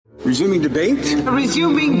Resuming debate?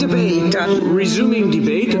 Resuming debate. Resuming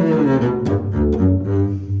debate.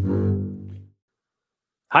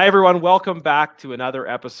 Hi, everyone. Welcome back to another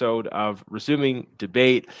episode of Resuming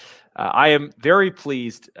Debate. I am very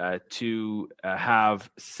pleased to have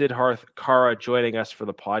Siddharth Kara joining us for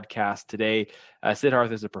the podcast today.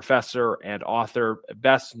 Siddharth is a professor and author,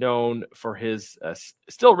 best known for his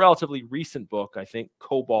still relatively recent book, I think,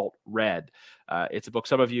 Cobalt Red. It's a book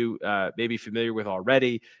some of you may be familiar with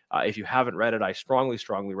already. If you haven't read it, I strongly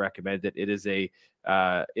recommend it. It is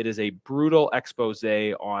a brutal expose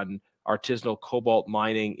on artisanal cobalt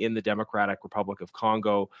mining in the Democratic Republic of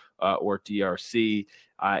Congo, or DRC,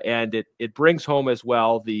 and it brings home as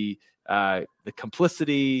well the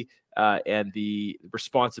complicity and the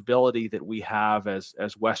responsibility that we have as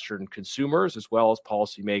Western consumers as well as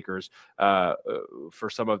policymakers for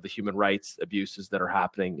some of the human rights abuses that are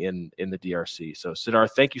happening in the DRC. So,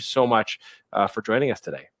 Siddharth, thank you so much for joining us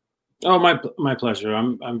today. Oh, my pleasure.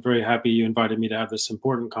 I'm very happy you invited me to have this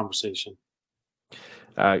important conversation.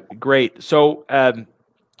 Great. So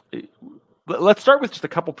let's start with just a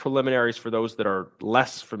couple preliminaries for those that are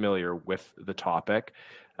less familiar with the topic.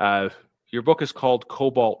 Your book is called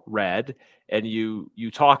Cobalt Red, and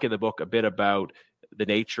you talk in the book a bit about the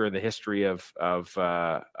nature and the history of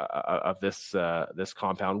this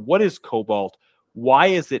compound. What is cobalt? Why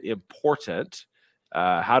is it important?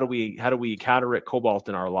 How do we encounter cobalt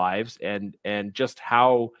in our lives, and just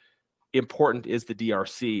how important is the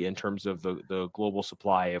DRC in terms of the global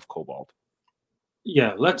supply of cobalt?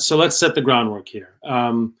 Yeah, let's set the groundwork here.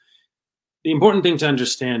 The important thing to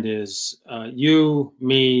understand is you,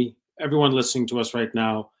 me, everyone listening to us right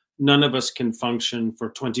now, none of us can function for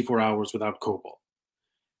 24 hours without cobalt.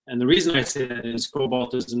 And the reason I say that is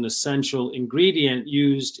cobalt is an essential ingredient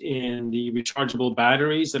used in the rechargeable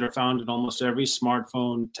batteries that are found in almost every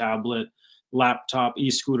smartphone, tablet, laptop,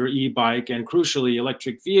 e-scooter, e-bike, and crucially,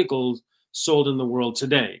 electric vehicles sold in the world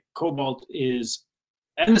today. Cobalt is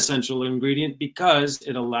an essential ingredient because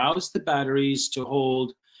it allows the batteries to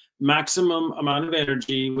hold maximum amount of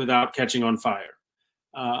energy without catching on fire.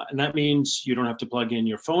 And that means you don't have to plug in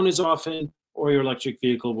your phone as often, or your electric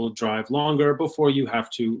vehicle will drive longer before you have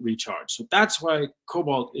to recharge. So that's why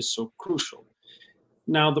cobalt is so crucial.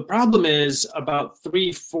 Now, the problem is about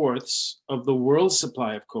 3/4 of the world's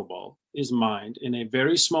supply of cobalt is mined in a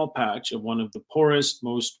very small patch of one of the poorest,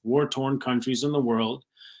 most war-torn countries in the world,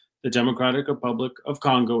 the Democratic Republic of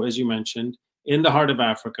Congo, as you mentioned, in the heart of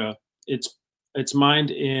Africa. It's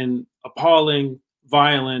mined in appalling,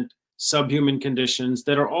 violent, subhuman conditions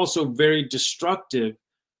that are also very destructive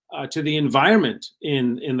to the environment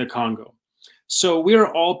in the Congo. So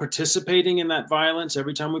we're all participating in that violence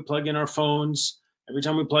every time we plug in our phones, every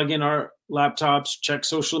time we plug in our laptops, check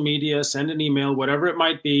social media, send an email, whatever it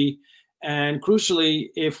might be. And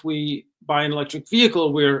crucially, if we buy an electric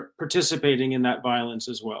vehicle, we're participating in that violence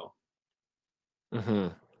as well. Mm-hmm.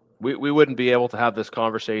 We wouldn't be able to have this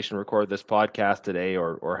conversation, record this podcast today,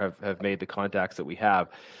 or have made the contacts that we have.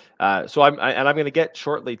 So I'm going to get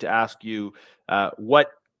shortly to ask you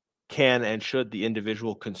what can and should the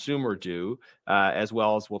individual consumer do, as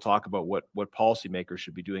well as we'll talk about what policymakers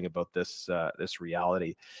should be doing about this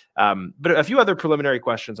reality. But a few other preliminary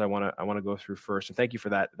questions I want to go through first, and thank you for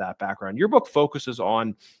that background. Your book focuses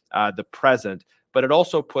on the present, but it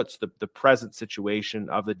also puts the present situation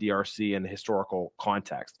of the DRC in historical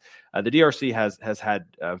context. The DRC has had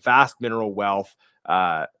vast mineral wealth,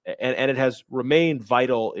 and it has remained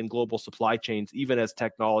vital in global supply chains, even as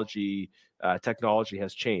technology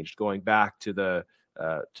has changed, going back to the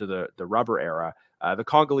rubber era. The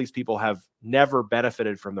Congolese people have never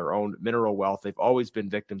benefited from their own mineral wealth. They've always been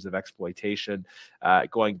victims of exploitation,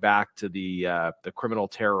 going back to the criminal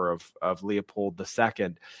terror of Leopold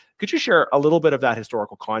II. Could you share a little bit of that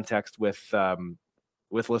historical context with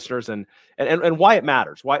listeners and why it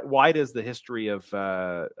matters? Why does the history of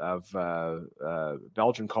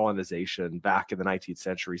Belgian colonization back in the 19th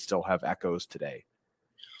century still have echoes today?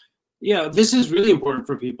 Yeah, this is really important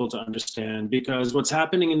for people to understand, because what's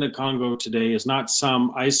happening in the Congo today is not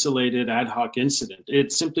some isolated ad hoc incident.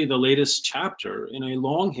 It's simply the latest chapter in a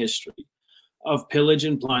long history of pillage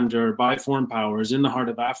and plunder by foreign powers in the heart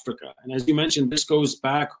of Africa. And as you mentioned, this goes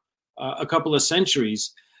back a couple of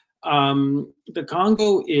centuries. The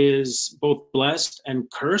Congo is both blessed and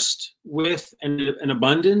cursed with an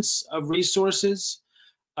abundance of resources,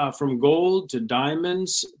 from gold to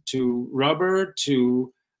diamonds to rubber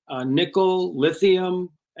to nickel, lithium,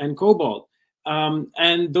 and cobalt.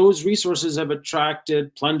 And those resources have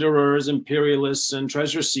attracted plunderers, imperialists, and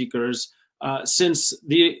treasure seekers since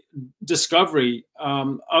the discovery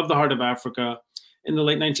of the heart of Africa in the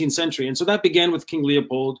late 19th century. And so that began with King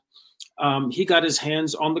Leopold. He got his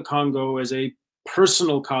hands on the Congo as a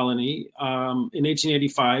personal colony in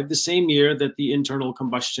 1885, the same year that the internal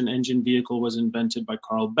combustion engine vehicle was invented by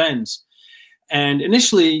Carl Benz. And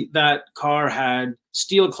initially, that car had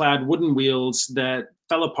steel-clad wooden wheels that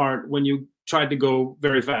fell apart when you tried to go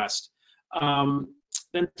very fast.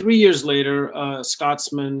 Then 3 years later, a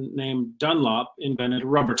Scotsman named Dunlop invented a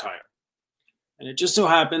rubber tire. And it just so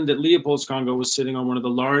happened that Leopold's Congo was sitting on one of the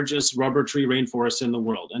largest rubber tree rainforests in the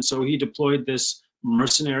world. And so he deployed this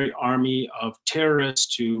mercenary army of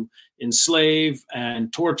terrorists to enslave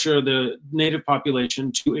and torture the native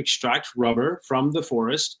population to extract rubber from the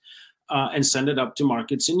forest and send it up to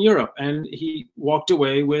markets in Europe. And he walked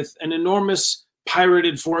away with an enormous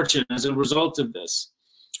pirated fortune as a result of this.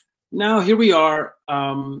 Now here we are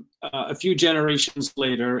a few generations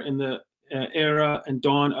later in the era and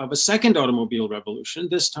dawn of a second automobile revolution,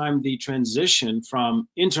 this time the transition from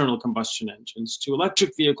internal combustion engines to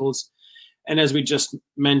electric vehicles. And as we just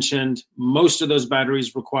mentioned, most of those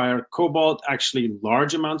batteries require cobalt, actually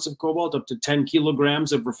large amounts of cobalt, up to 10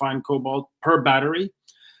 kilograms of refined cobalt per battery.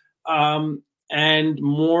 And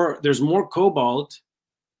there's more cobalt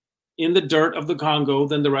in the dirt of the Congo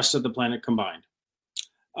than the rest of the planet combined.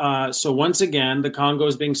 So once again, the Congo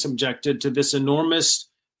is being subjected to this enormous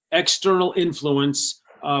external influence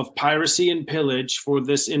of piracy and pillage for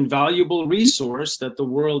this invaluable resource that the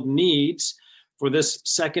world needs for this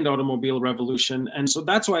second automobile revolution. And so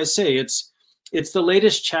that's why I say it's the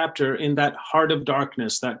latest chapter in that heart of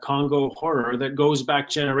darkness, that Congo horror that goes back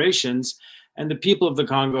generations. And the people of the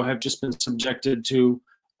Congo have just been subjected to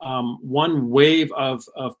one wave of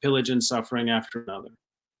pillage and suffering after another.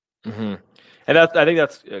 Mm-hmm. And I think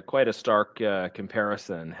that's quite a stark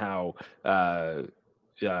comparison, how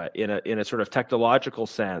in a sort of technological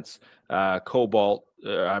sense, cobalt,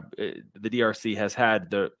 the DRC has had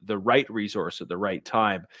the right resource at the right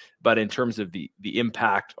time, but in terms of the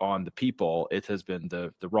impact on the people, it has been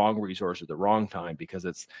the wrong resource at the wrong time, because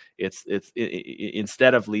it's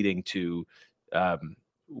instead of leading to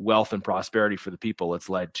wealth and prosperity for the people, it's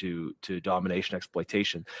led to domination,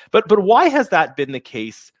 exploitation. But why has that been the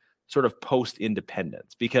case sort of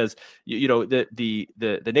post-independence? Because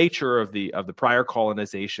the nature of the prior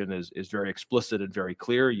colonization is very explicit and very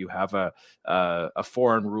clear. You have a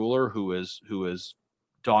foreign ruler who is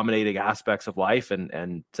dominating aspects of life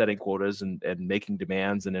and setting quotas and making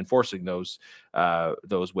demands and enforcing those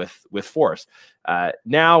with force.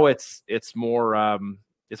 Now it's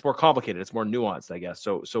more complicated. It's more nuanced, I guess.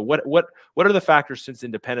 So what are the factors since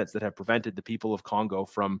independence that have prevented the people of Congo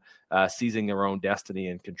from seizing their own destiny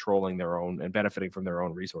and controlling their own and benefiting from their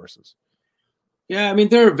own resources? Yeah, I mean,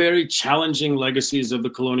 there are very challenging legacies of the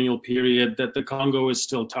colonial period that the Congo is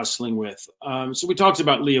still tussling with. So we talked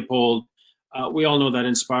about Leopold. We all know that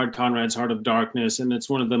inspired Conrad's Heart of Darkness, and it's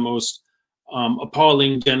one of the most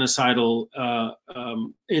appalling genocidal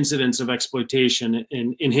incidents of exploitation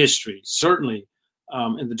in history, certainly.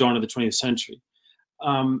 In the dawn of the 20th century.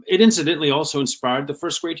 It incidentally also inspired the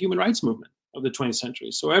first great human rights movement of the 20th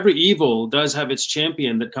century. So every evil does have its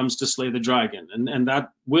champion that comes to slay the dragon, and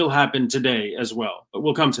that will happen today as well, but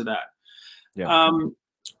we'll come to that. Yeah.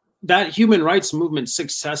 That human rights movement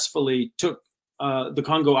successfully took the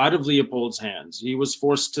Congo out of Leopold's hands. He was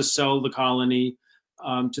forced to sell the colony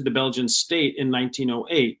to the Belgian state in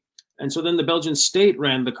 1908. And so then the Belgian state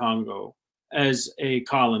ran the Congo as a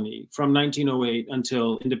colony from 1908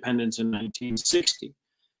 until independence in 1960.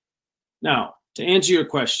 Now, to answer your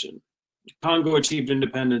question, Congo achieved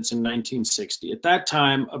independence in 1960. At that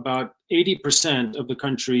time, about 80% of the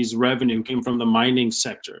country's revenue came from the mining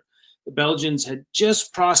sector. The Belgians had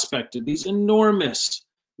just prospected these enormous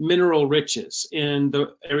mineral riches in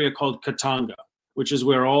the area called Katanga, which is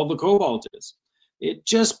where all the cobalt is. It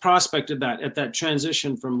just prospected that at that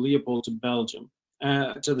transition from Leopold to Belgium.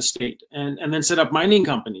 To the state, and then set up mining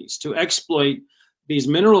companies to exploit these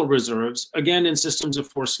mineral reserves, again, in systems of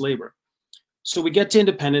forced labor. So we get to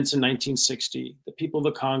independence in 1960. The people of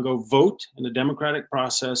the Congo vote in a democratic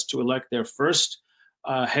process to elect their first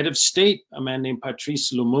head of state, a man named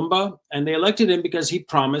Patrice Lumumba, and they elected him because he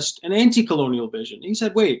promised an anti-colonial vision. He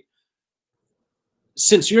said, wait,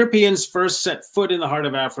 since Europeans first set foot in the heart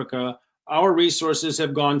of Africa, our resources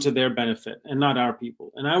have gone to their benefit and not our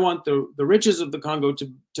people. And I want the riches of the Congo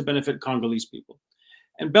to benefit Congolese people.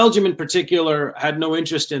 And Belgium in particular had no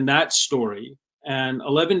interest in that story. And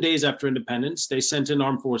 11 days after independence, they sent in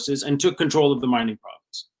armed forces and took control of the mining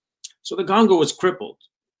province. So the Congo was crippled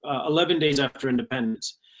 11 days after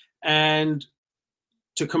independence. And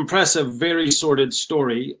to compress a very sordid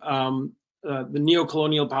story, the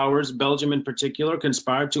neo-colonial powers, Belgium in particular,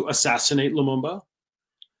 conspired to assassinate Lumumba.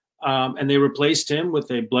 And they replaced him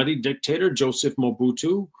with a bloody dictator, Joseph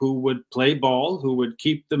Mobutu, who would play ball, who would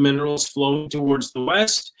keep the minerals flowing towards the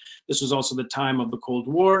West. This was also the time of the Cold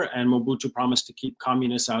War, and Mobutu promised to keep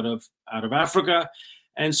communists out of Africa.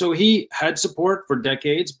 And so he had support for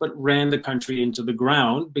decades, but ran the country into the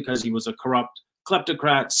ground because he was a corrupt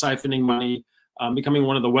kleptocrat, siphoning money, becoming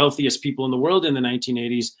one of the wealthiest people in the world in the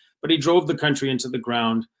 1980s. But he drove the country into the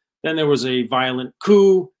ground. Then there was a violent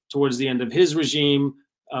coup towards the end of his regime.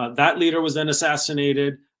 That leader was then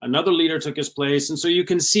assassinated. Another leader took his place. And so you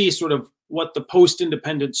can see sort of what the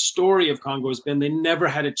post-independence story of Congo has been. They never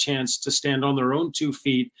had a chance to stand on their own 2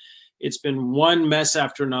 feet. It's been one mess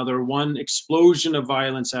after another, one explosion of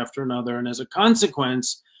violence after another. And as a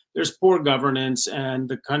consequence, there's poor governance, and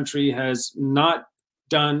the country has not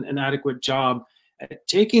done an adequate job at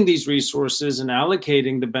taking these resources and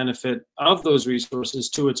allocating the benefit of those resources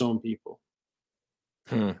to its own people.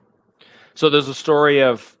 So there's a story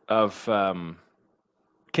of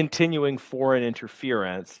continuing foreign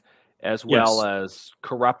interference as well as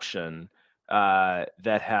corruption that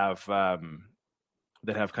have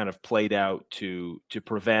kind of played out to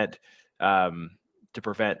prevent a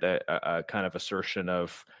kind of assertion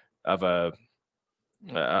of an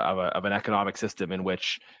economic system in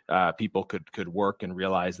which people could work and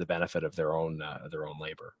realize the benefit of their own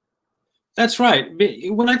labor. That's right.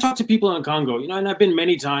 When I talk to people in Congo, and I've been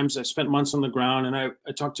many times, I've spent months on the ground, and I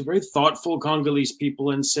talk to very thoughtful Congolese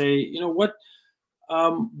people and say,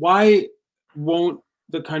 why won't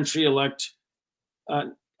the country elect a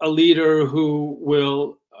leader who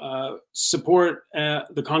will support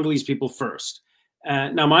the Congolese people first?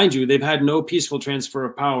 Now, mind you, they've had no peaceful transfer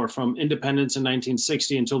of power from independence in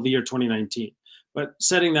 1960 until the year 2019. But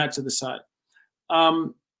setting that to the side.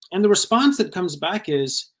 And the response that comes back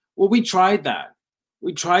is, well, we tried that.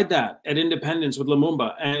 We tried that at independence with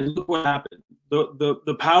Lumumba, and look what happened.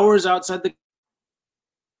 The powers outside the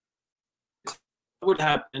would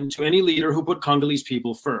happen to any leader who put Congolese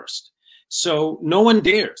people first. So no one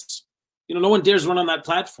dares. No one dares run on that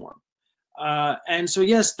platform. And so,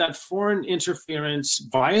 yes, that foreign interference,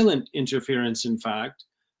 violent interference, in fact,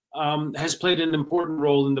 has played an important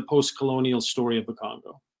role in the post-colonial story of the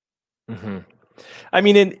Congo. Mm-hmm. I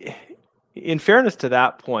mean, in fairness to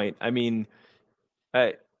that point, I mean,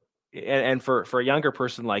 and for a younger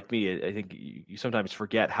person like me, I think you sometimes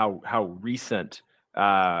forget how recent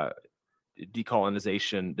the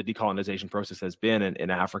decolonization process has been in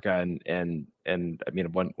Africa, and I mean,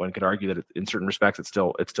 one could argue that in certain respects it's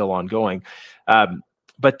still ongoing,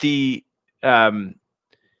 but the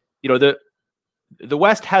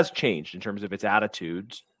West has changed in terms of its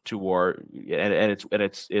attitudes toward and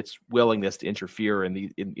its willingness to interfere in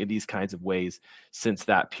these kinds of ways since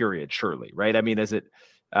that period, surely, right? I mean, it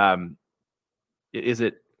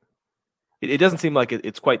doesn't seem like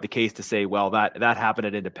it's quite the case to say, well, that happened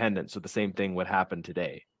at independence, so the same thing would happen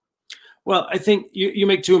today. Well, I think you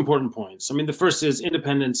make two important points. I mean, the first is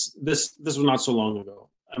independence. This was not so long ago.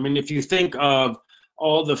 I mean, if you think of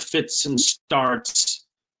all the fits and starts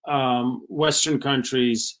Western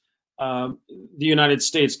countries, the United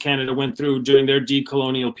States, Canada went through during their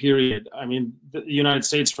decolonial period. I mean, the United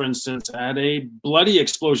States, for instance, had a bloody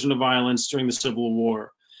explosion of violence during the Civil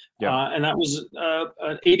War. Yeah. And that was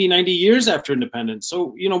 80, 90 years after independence.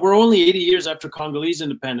 So, we're only 80 years after Congolese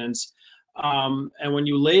independence. And when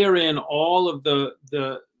you layer in all of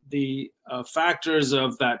the factors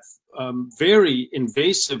of that very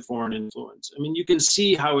invasive foreign influence, I mean, you can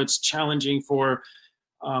see how it's challenging for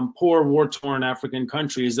poor war-torn African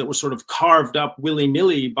countries that were sort of carved up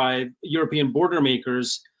willy-nilly by European border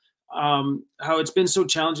makers, how it's been so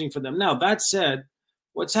challenging for them. Now, that said,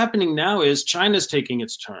 what's happening now is China's taking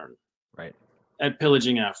its turn, right, at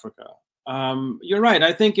pillaging Africa. You're right.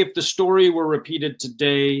 I think if the story were repeated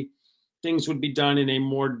today, things would be done in a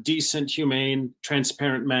more decent, humane,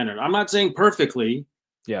 transparent manner. I'm not saying perfectly.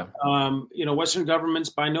 Yeah. Western governments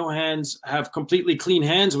by no hands have completely clean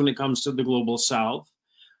hands when it comes to the global South.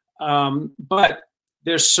 But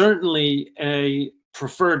there's certainly a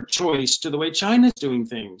preferred choice to the way China's doing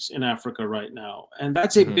things in Africa right now. And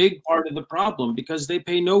that's a big part of the problem, because they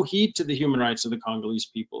pay no heed to the human rights of the Congolese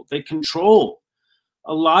people. They control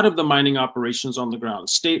a lot of the mining operations on the ground,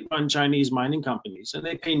 state-run Chinese mining companies, and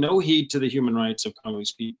they pay no heed to the human rights of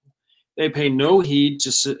Congolese people. They pay no heed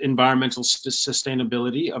to environmental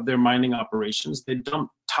sustainability of their mining operations. They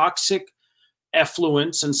dump toxic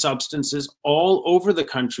effluents and substances all over the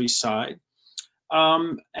countryside.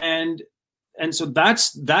 And so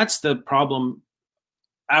that's the problem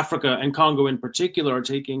Africa and Congo in particular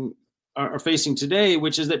are facing today,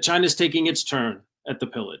 which is that China's taking its turn at the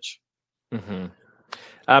pillage. Mm-hmm.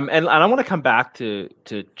 And I want to come back to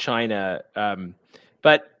China,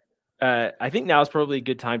 but I think now is probably a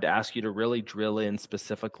good time to ask you to really drill in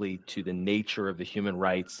specifically to the nature of the human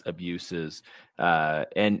rights abuses.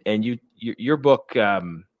 And your book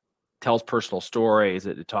tells personal stories.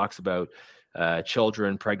 It talks about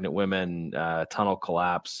children, pregnant women, tunnel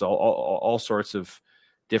collapse, all sorts of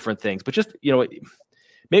different things. But just,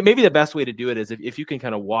 maybe the best way to do it is if you can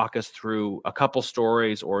kind of walk us through a couple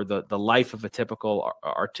stories or the life of a typical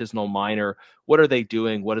artisanal miner. What are they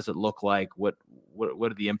doing? What does it look like? What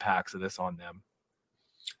are the impacts of this on them?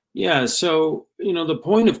 Yeah, so, the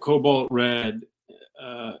point of Cobalt Red,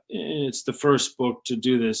 and it's the first book to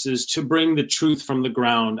do this, is to bring the truth from the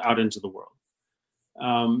ground out into the world.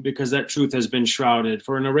 Because that truth has been shrouded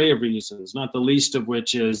for an array of reasons, not the least of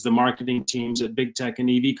which is the marketing teams at big tech and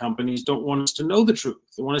EV companies don't want us to know the truth.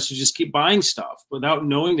 They want us to just keep buying stuff without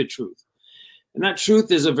knowing the truth. And that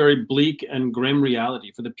truth is a very bleak and grim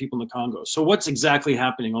reality for the people in the Congo. So what's exactly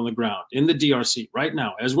happening on the ground in the DRC right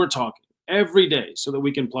now, as we're talking, every day, so that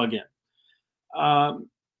we can plug in?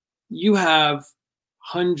 You have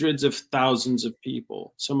hundreds of thousands of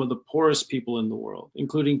people, some of the poorest people in the world,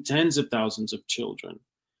 including tens of thousands of children,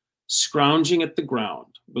 scrounging at the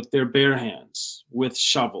ground with their bare hands, with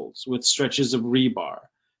shovels, with stretches of rebar,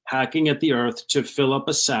 hacking at the earth to fill up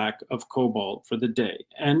a sack of cobalt for the day.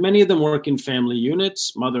 And many of them work in family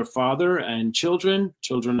units, mother, father, and children.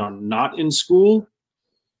 Children are not in school.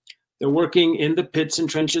 They're working in the pits and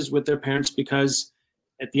trenches with their parents because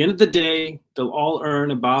at the end of the day, they'll all earn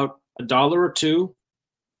about $1 or $2,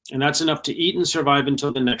 and that's enough to eat and survive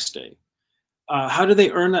until the next day. How do they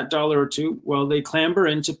earn that $1 or $2? Well, they clamber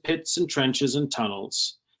into pits and trenches and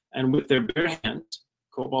tunnels, and with their bare hands,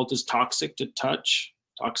 cobalt is toxic to touch,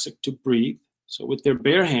 toxic to breathe. So with their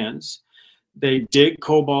bare hands, they dig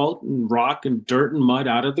cobalt and rock and dirt and mud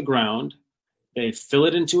out of the ground. They fill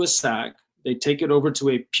it into a sack. They take it over to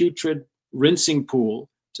a putrid rinsing pool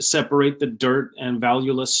to separate the dirt and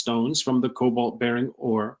valueless stones from the cobalt-bearing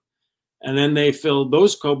ore. And then they fill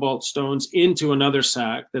those cobalt stones into another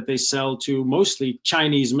sack that they sell to mostly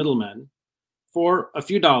Chinese middlemen for a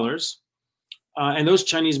few dollars. And those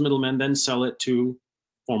Chinese middlemen then sell it to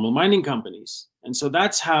formal mining companies. And so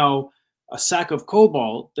that's how a sack of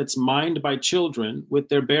cobalt that's mined by children with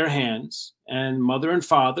their bare hands and mother and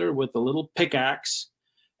father with a little pickaxe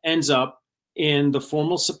ends up in the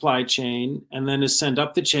formal supply chain and then is sent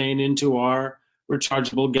up the chain into our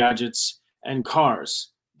rechargeable gadgets and cars.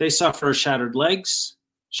 They suffer shattered legs,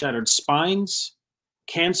 shattered spines,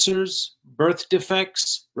 cancers, birth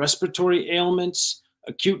defects, respiratory ailments,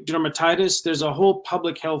 acute dermatitis. There's a whole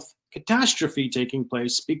public health catastrophe taking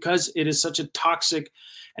place because it is such a toxic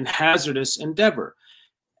and hazardous endeavor.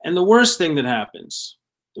 And the worst thing that happens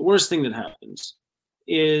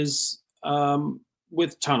is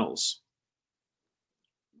with tunnels.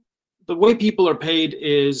 The way people are paid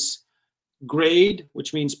is grade,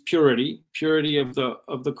 which means purity of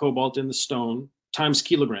the cobalt in the stone, times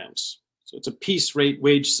kilograms. So it's a piece rate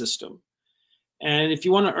wage system. And if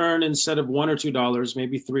you want to earn, instead of $1 or $2,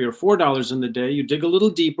 maybe $3 or $4 in the day, you dig a little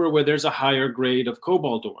deeper where there's a higher grade of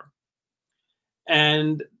cobalt ore.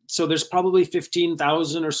 And so there's probably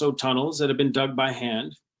 15,000 or so tunnels that have been dug by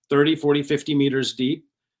hand, 30, 40, 50 meters deep.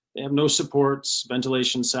 They have no supports,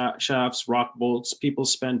 ventilation shafts, rock bolts. People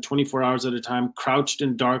spend 24 hours at a time crouched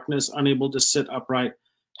in darkness, unable to sit upright,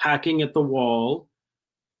 hacking at the wall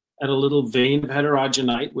at a little vein of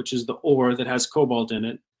heterogenite, which is the ore that has cobalt in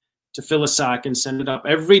it, to fill a sack and send it up.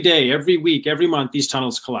 Every day, every week, every month, these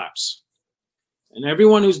tunnels collapse. And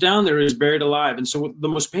everyone who's down there is buried alive. And so the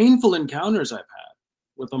most painful encounters I've had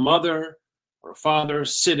with a mother or a father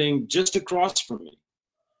sitting just across from me,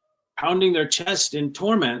 pounding their chest in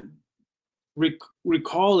torment,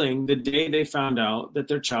 recalling the day they found out that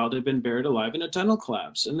their child had been buried alive in a tunnel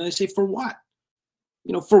collapse. And they say, for what?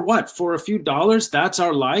 For what? For a few dollars? That's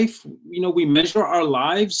our life? We measure our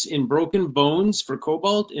lives in broken bones for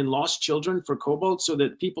cobalt, in lost children for cobalt, so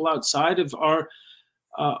that people outside of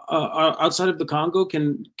outside of the Congo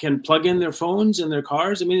can plug in their phones and their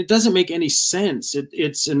cars. I mean, it doesn't make any sense.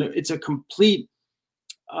 It's a complete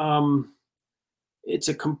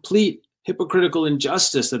hypocritical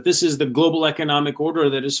injustice that this is the global economic order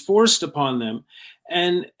that is forced upon them.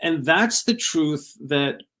 And that's the truth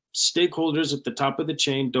that stakeholders at the top of the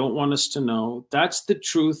chain don't want us to know. That's the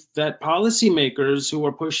truth that policymakers who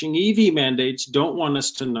are pushing EV mandates don't want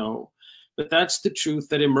us to know. But that's the truth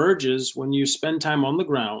that emerges when you spend time on the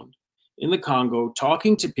ground in the Congo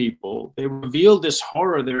talking to people. They reveal this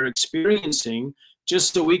horror they're experiencing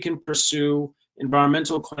just so we can pursue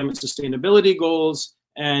environmental climate sustainability goals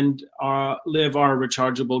and live our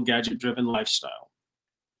rechargeable gadget-driven lifestyle.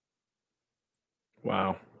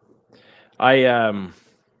 Wow. I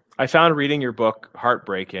found reading your book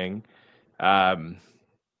heartbreaking. And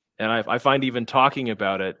I find even talking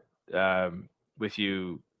about it with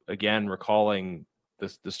you again, recalling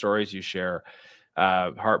the stories you share,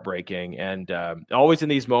 heartbreaking. And always in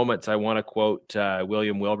these moments, I want to quote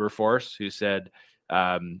William Wilberforce, who said,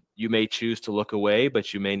 "You may choose to look away,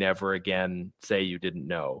 but you may never again say you didn't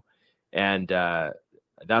know." And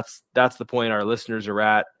that's the point our listeners are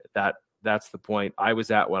at. That's the point I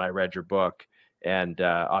was at when I read your book, and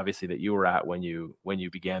obviously that you were at when you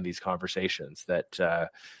began these conversations. That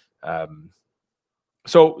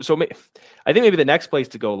so I think maybe the next place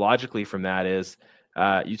to go logically from that is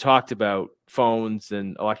you talked about phones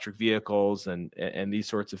and electric vehicles and these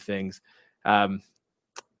sorts of things.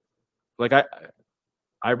 Like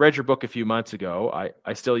I read your book a few months ago.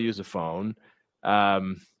 I still use a phone, but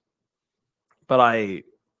like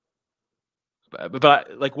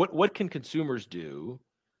what can consumers do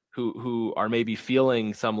who are maybe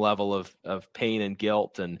feeling some level of pain and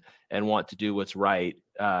guilt and want to do what's right,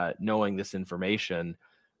 knowing this information?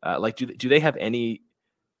 Like do they have any,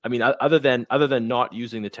 I mean, other than not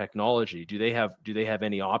using the technology, do they have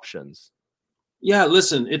any options? Yeah,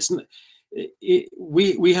 listen,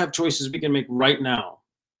 we have choices we can make right now,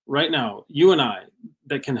 you and I,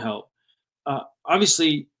 that can help.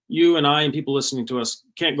 Obviously, you and I and people listening to us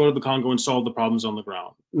can't go to the Congo and solve the problems on the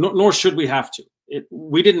ground, nor should we have to.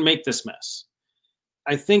 We didn't make this mess.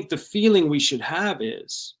 I think the feeling we should have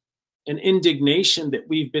is an indignation that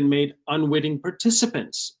we've been made unwitting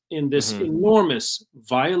participants in this enormous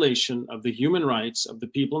violation of the human rights of the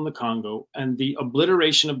people in the Congo and the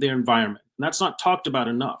obliteration of their environment. And that's not talked about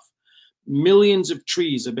enough. Millions of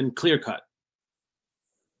trees have been clear cut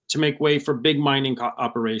to make way for big mining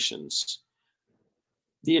operations.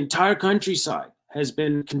 The entire countryside has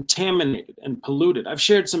been contaminated and polluted. I've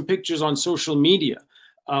shared some pictures on social media,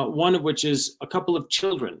 one of which is a couple of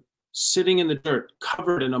children sitting in the dirt,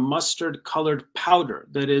 covered in a mustard-colored powder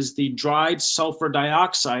that is the dried sulfur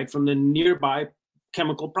dioxide from the nearby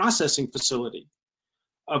chemical processing facility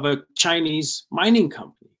of a Chinese mining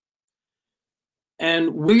company.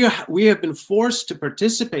 And we have been forced to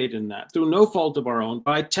participate in that through no fault of our own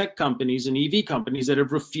by tech companies and EV companies that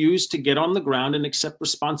have refused to get on the ground and accept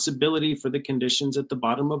responsibility for the conditions at the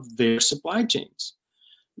bottom of their supply chains.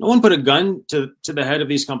 No one put a gun to the head of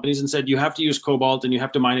these companies and said, you have to use cobalt and you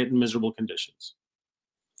have to mine it in miserable conditions.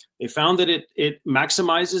 They found that it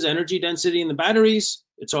maximizes energy density in the batteries.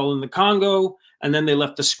 It's all in the Congo. And then they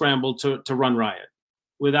left the scramble to run riot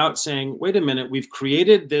without saying, wait a minute, we've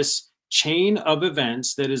created this chain of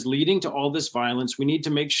events that is leading to all this violence. We need to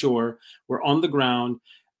make sure we're on the ground,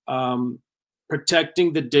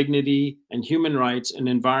 protecting the dignity and human rights and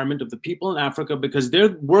environment of the people in Africa, because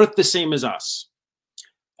they're worth the same as us.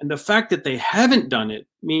 And the fact that they haven't done it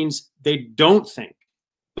means they don't think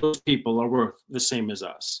those people are worth the same as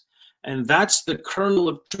us. And that's the kernel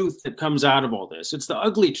of truth that comes out of all this. It's the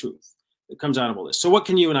ugly truth that comes out of all this. So what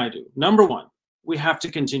can you and I do? Number one, we have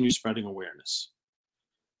to continue spreading awareness.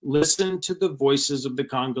 Listen to the voices of the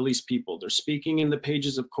Congolese people. They're speaking in the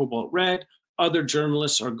pages of Cobalt Red. Other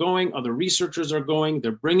journalists are going, other researchers are going.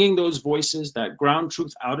 They're bringing those voices, that ground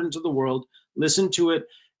truth, out into the world. Listen to it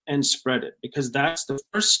and spread it, because that's the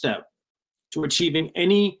first step to achieving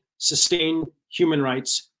any sustained human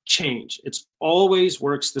rights change. It always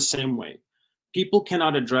works the same way. People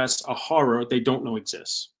cannot address a horror they don't know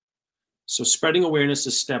exists. So spreading awareness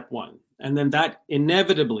is step one. And then that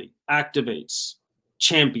inevitably activates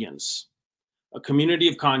champions, a community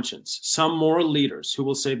of conscience, some moral leaders who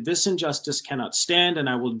will say, this injustice cannot stand, and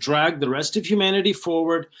I will drag the rest of humanity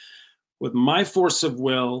forward with my force of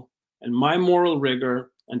will and my moral rigor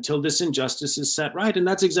until this injustice is set right. And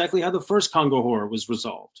that's exactly how the first Congo horror was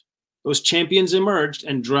resolved. Those champions emerged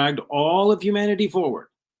and dragged all of humanity forward,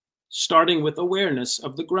 starting with awareness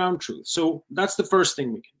of the ground truth. So that's the first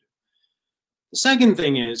thing we can do. The second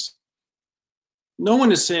thing is, no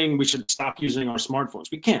one is saying we should stop using our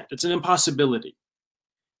smartphones. We can't. It's an impossibility,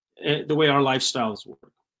 the way our lifestyles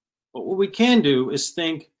work. But what we can do is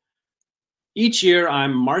think, each year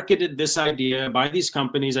I'm marketed this idea by these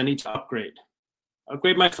companies, I need to upgrade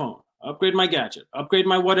my phone, upgrade my gadget, upgrade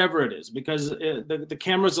my whatever it is, because the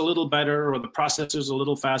camera's a little better, or the processor's a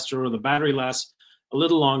little faster, or the battery lasts a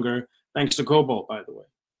little longer, thanks to Cobalt, by the way.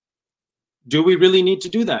 Do we really need to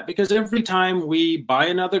do that? Because every time we buy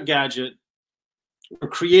another gadget, we're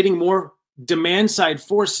creating more demand side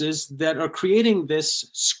forces that are creating this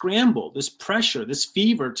scramble, this pressure, this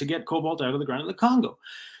fever to get cobalt out of the ground in the Congo.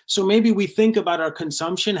 So maybe we think about our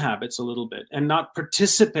consumption habits a little bit and not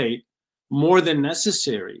participate more than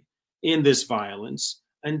necessary in this violence,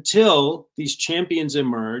 until these champions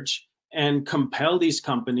emerge and compel these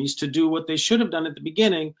companies to do what they should have done at the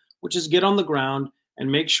beginning, which is get on the ground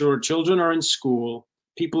and make sure children are in school,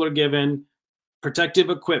 people are given protective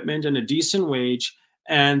equipment and a decent wage,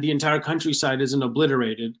 and the entire countryside isn't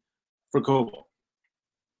obliterated for cobalt.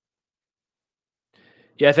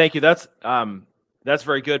 Yeah, thank you. That's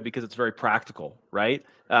very good because it's very practical, right?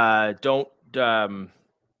 Don't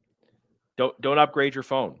upgrade your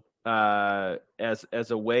phone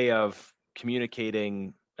as a way of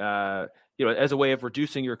communicating, as a way of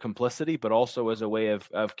reducing your complicity, but also as a way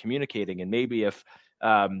of communicating. And maybe if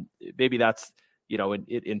maybe that's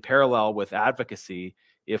in parallel with advocacy,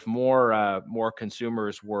 if more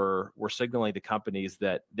consumers were signaling to companies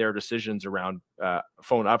that their decisions around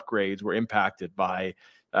phone upgrades were impacted by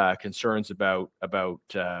concerns about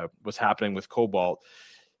what's happening with cobalt,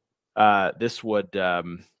 this would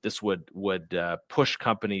push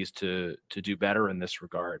companies to do better in this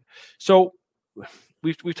regard. So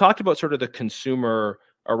we've talked about sort of the consumer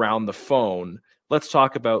around the phone. Let's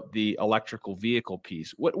talk about the electrical vehicle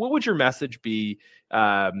piece. What would your message be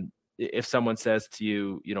if someone says to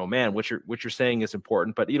you, man, what you're saying is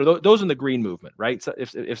important, but those in the green movement, right? So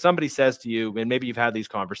if somebody says to you, and maybe you've had these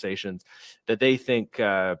conversations, that they think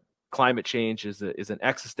climate change is an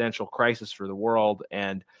existential crisis for the world,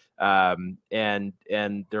 and there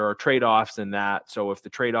are trade-offs in that. So if the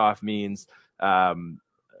trade-off means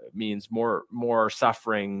more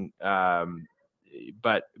suffering,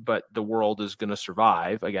 but the world is going to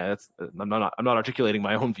survive. Again, I'm not articulating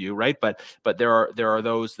my own view, right? But there are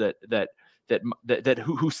those that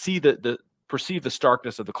who see perceive the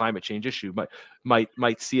starkness of the climate change issue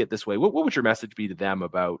might see it this way. What would your message be to them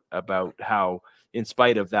about how, in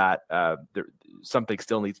spite of that, something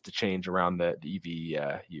still needs to change around the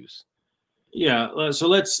EV use? Yeah. So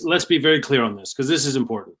let's be very clear on this, because this is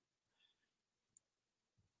important.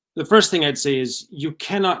 The first thing I'd say is you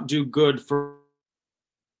cannot do good for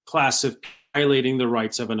class of violating the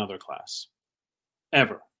rights of another class,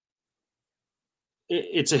 ever.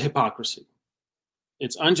 It's a hypocrisy.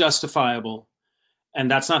 It's unjustifiable,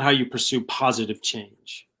 and that's not how you pursue positive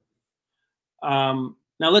change. Now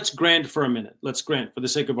let's grant for a minute, for the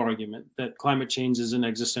sake of argument, that climate change is an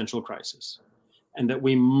existential crisis and that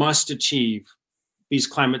we must achieve these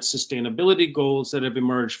climate sustainability goals that have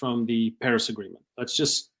emerged from the Paris Agreement. Let's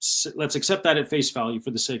accept that at face value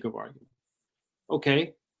for the sake of argument.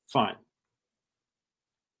 Okay, fine.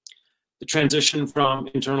 The transition from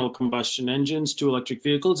internal combustion engines to electric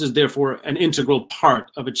vehicles is therefore an integral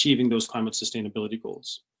part of achieving those climate sustainability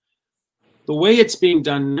goals. The way it's being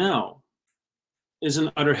done now is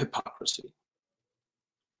an utter hypocrisy.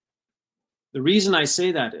 The reason I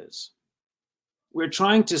say that is we're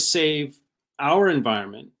trying to save our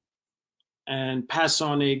environment and pass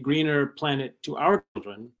on a greener planet to our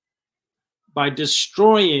children by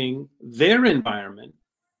destroying their environment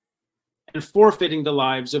and forfeiting the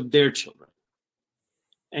lives of their children.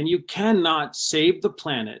 And you cannot save the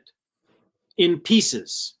planet in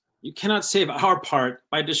pieces. You cannot save our part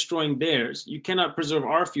by destroying theirs. You cannot preserve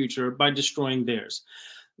our future by destroying theirs.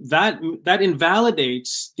 That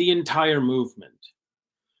invalidates the entire movement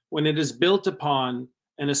when it is built upon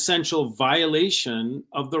an essential violation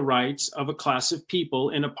of the rights of a class of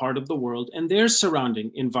people in a part of the world and their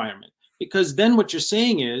surrounding environment. Because then what you're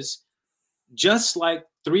saying is, just like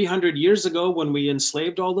 300 years ago when we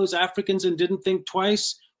enslaved all those Africans and didn't think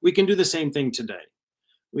twice, we can do the same thing today.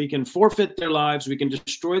 We can forfeit their lives, we can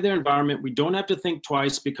destroy their environment, we don't have to think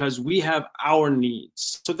twice because we have our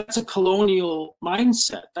needs. So that's a colonial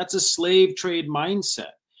mindset, that's a slave trade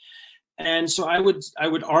mindset. And so I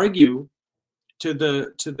would argue to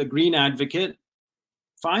the green advocate,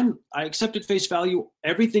 fine, I accept at face value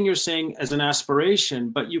everything you're saying as an aspiration,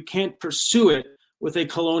 but you can't pursue it with a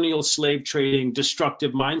colonial slave trading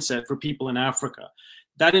destructive mindset for people in Africa.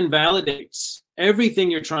 That invalidates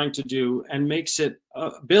everything you're trying to do and makes it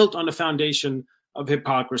built on a foundation of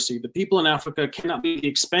hypocrisy. The people in Africa cannot be the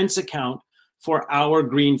expense account for our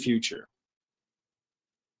green future.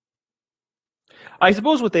 I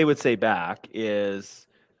suppose what they would say back is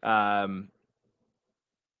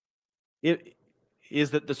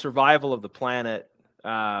is that the survival of the planet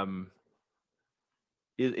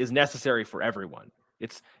is necessary for everyone.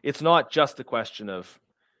 It's not just a question of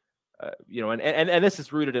and this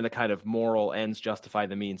is rooted in a kind of moral ends justify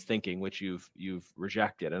the means thinking, which you've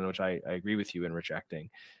rejected, and which I agree with you in rejecting.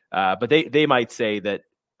 But they might say that,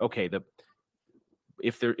 okay,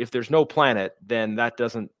 if there's no planet, then that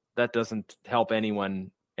doesn't help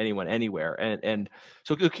anyone anywhere. And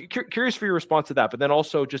so curious for your response to that. But then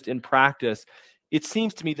also just in practice, it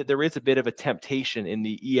seems to me that there is a bit of a temptation in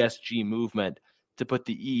the ESG movement to put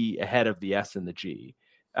the E ahead of the S and the G,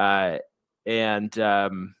 and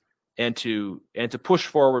to push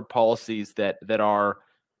forward policies that are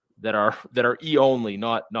E only,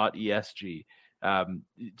 not ESG.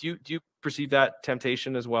 Do you perceive that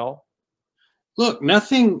temptation as well? Look,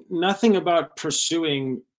 nothing about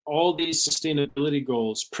pursuing all these sustainability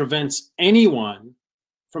goals prevents anyone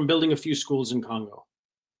from building a few schools in Congo,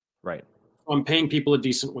 right? From paying people a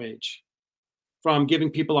decent wage, from giving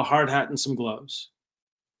people a hard hat and some gloves.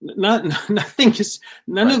 None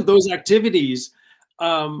of those activities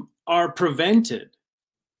are prevented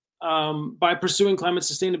by pursuing climate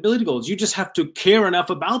sustainability goals. You just have to care enough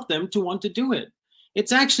about them to want to do it.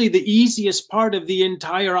 It's actually the easiest part of the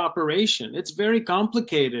entire operation. It's very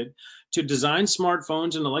complicated to design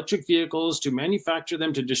smartphones and electric vehicles, to manufacture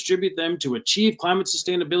them, to distribute them, to achieve climate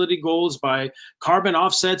sustainability goals by carbon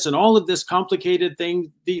offsets and all of this complicated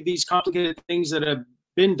thing, these complicated things that have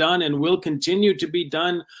been done and will continue to be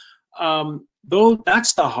done. Though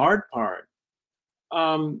that's the hard part.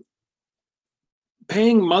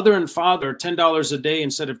 Paying mother and father $10 a day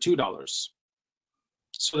instead of $2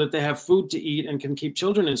 so that they have food to eat and can keep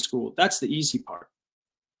children in school. That's the easy part.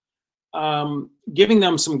 Giving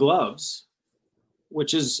them some gloves,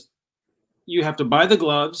 which is you have to buy the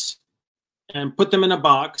gloves and put them in a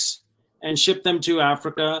box and ship them to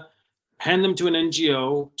Africa, hand them to an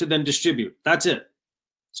NGO to then distribute. That's it.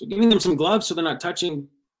 So giving them some gloves so they're not touching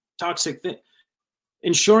toxic things.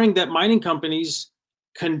 Ensuring that mining companies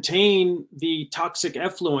contain the toxic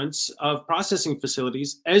effluents of processing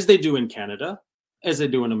facilities as they do in Canada, as they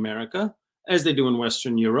do in America, as they do in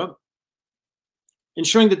Western Europe.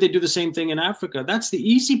 Ensuring that they do the same thing in Africa. That's the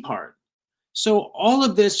easy part. So all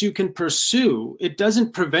of this you can pursue. It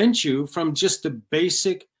doesn't prevent you from just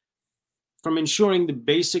from ensuring the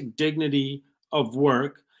basic dignity of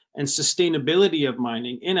work and sustainability of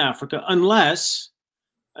mining in Africa, unless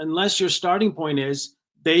your starting point is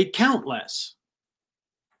they count less.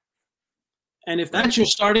 And if that's your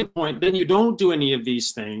starting point, then you don't do any of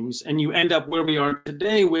these things and you end up where we are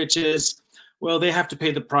today, which is, well, they have to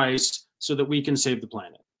pay the price so that we can save the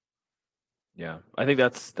planet. Yeah, I think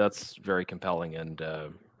that's very compelling and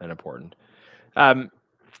important.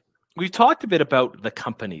 We've talked a bit about the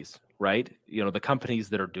companies, right? The companies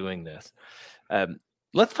that are doing this.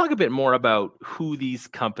 Let's talk a bit more about who these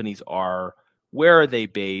companies are, where are they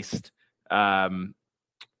based, and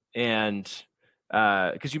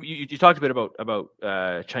because you talked a bit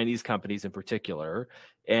about Chinese companies in particular,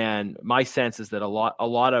 and my sense is that a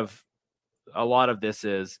lot of this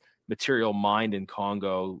is material mined in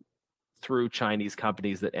Congo through Chinese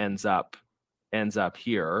companies that ends up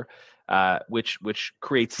here, which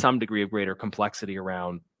creates some degree of greater complexity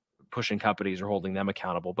around pushing companies or holding them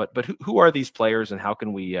accountable. But who are these players and how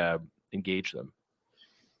can we engage them?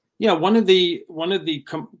 Yeah, one of the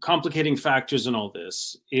complicating factors in all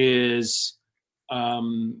this is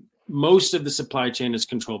most of the supply chain is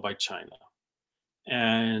controlled by China,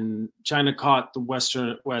 and China caught the West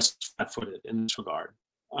flat-footed in this regard.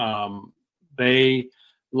 They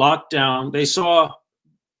locked down. They saw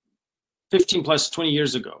 15 plus 20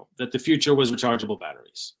 years ago that the future was rechargeable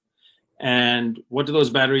batteries. And what do those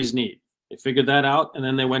batteries need? They figured that out, and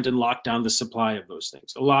then they went and locked down the supply of those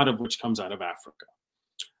things, a lot of which comes out of Africa.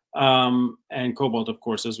 And cobalt, of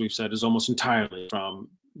course, as we've said, is almost entirely from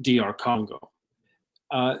DR Congo.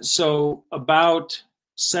 So about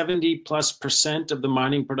 70+% of the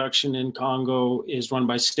mining production in Congo is run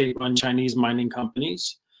by state-run Chinese mining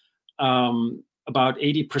companies. About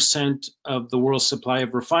 80% of the world's supply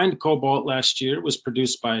of refined cobalt last year was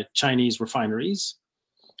produced by Chinese refineries.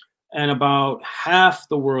 And about half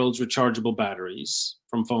the world's rechargeable batteries,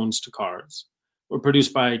 from phones to cars, were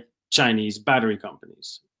produced by Chinese battery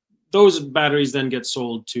companies. Those batteries then get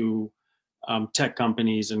sold to tech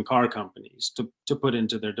companies and car companies to put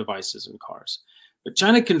into their devices and cars. But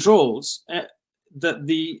China controls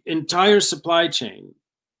the entire supply chain,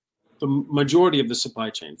 the majority of the supply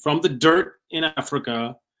chain, from the dirt in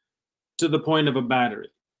Africa to the point of a battery.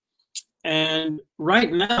 And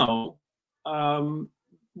right now,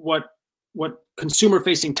 what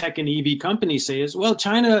consumer-facing tech and EV companies say is, well,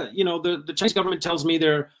 China, the Chinese government tells me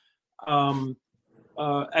they're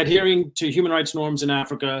adhering to human rights norms in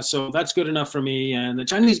Africa, so that's good enough for me. And the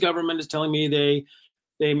Chinese government is telling me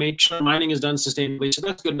they make sure mining is done sustainably, so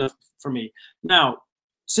that's good enough for me. Now,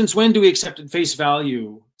 since when do we accept at face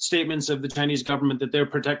value statements of the Chinese government that they're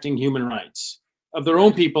protecting human rights of their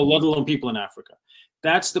own people, let alone people in Africa?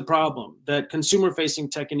 That's the problem, that consumer-facing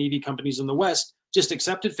tech and EV companies in the West just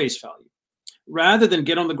accept at face value, rather than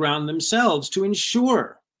get on the ground themselves to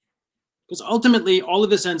ensure, because ultimately all of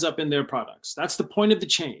this ends up in their products. That's the point of the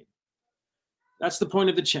chain. That's the point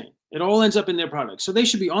of the chain. It all ends up in their products. So they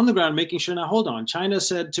should be on the ground making sure, now hold on, China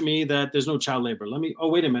said to me that there's no child labor. Oh,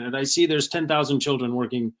 wait a minute. I see there's 10,000 children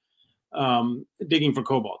working, digging for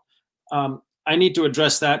cobalt. I need to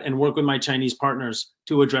address that and work with my Chinese partners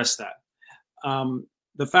to address that.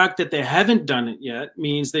 The fact that they haven't done it yet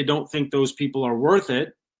means they don't think those people are worth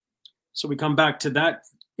it. So we come back to that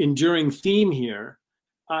enduring theme here.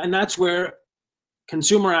 And that's where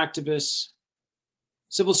consumer activists,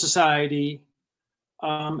 civil society,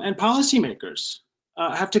 and policymakers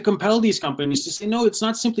have to compel these companies to say, no, it's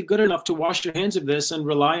not simply good enough to wash your hands of this and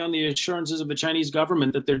rely on the assurances of the Chinese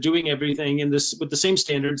government that they're doing everything in this with the same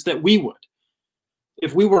standards that we would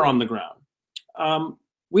if we were on the ground.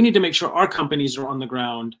 We need to make sure our companies are on the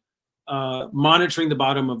ground monitoring the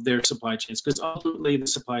bottom of their supply chains, because ultimately the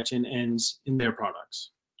supply chain ends in their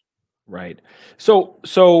products. Right. So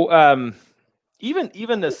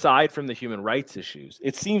even aside from the human rights issues,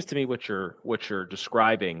 it seems to me what you're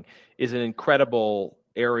describing is an incredible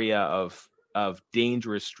area of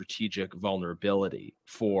dangerous strategic vulnerability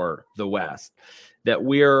for the West, that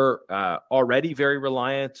we're already very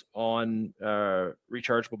reliant on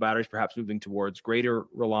rechargeable batteries, perhaps moving towards greater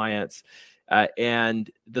reliance, and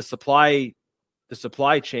the supply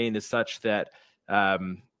chain is such that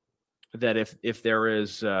that if there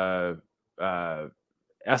is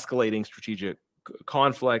escalating strategic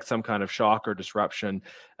conflict, some kind of shock or disruption,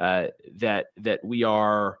 that we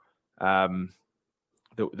are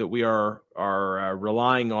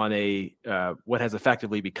relying on a what has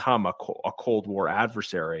effectively become a Cold War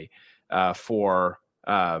adversary for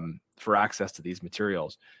access to these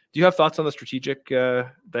materials. Do you have thoughts on the strategic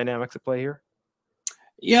dynamics at play here?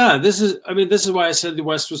 Yeah, this is why I said the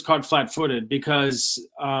West was caught flat-footed, because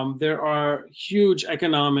there are huge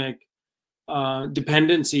economic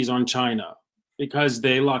dependencies on China because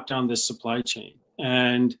they locked down this supply chain.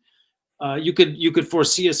 And you could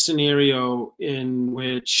foresee a scenario in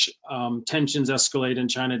which tensions escalate and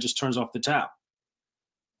China just turns off the tap.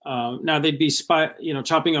 Now they'd be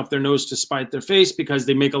chopping off their nose to spite their face because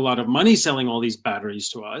they make a lot of money selling all these batteries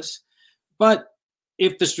to us. But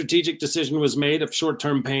if the strategic decision was made of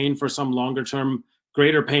short-term pain for some longer-term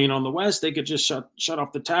greater pain on the West, they could just shut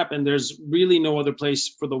off the tap, and there's really no other place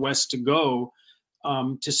for the West to go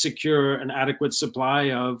to secure an adequate supply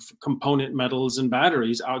of component metals and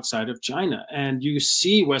batteries outside of China. And you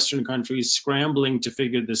see Western countries scrambling to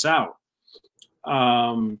figure this out,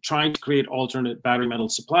 trying to create alternate battery metal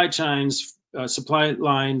supply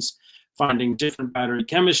lines, finding different battery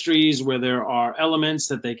chemistries where there are elements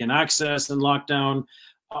that they can access and lock down.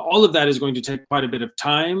 All of that is going to take quite a bit of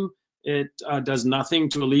time. It does nothing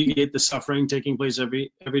to alleviate the suffering taking place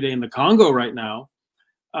every day in the Congo right now.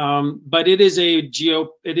 But it is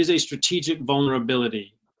a strategic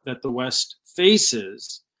vulnerability that the West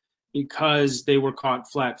faces because they were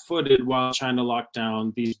caught flat-footed while China locked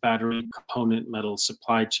down these battery component metal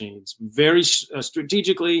supply chains very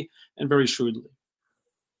strategically and very shrewdly.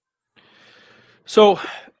 So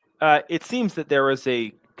it seems that there is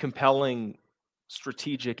a compelling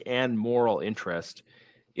strategic and moral interest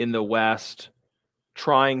in the West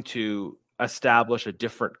trying to establish a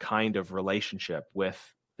different kind of relationship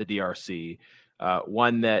with the DRC,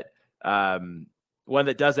 one that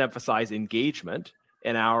does emphasize engagement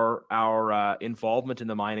and our involvement in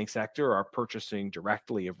the mining sector, our purchasing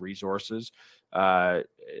directly of resources,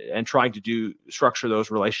 and trying to structure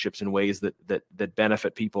those relationships in ways that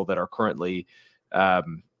benefit people that are currently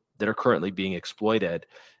being exploited.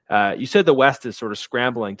 You said the West is sort of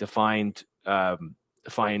scrambling to find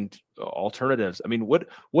alternatives. I mean,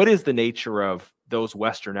 what is the nature of those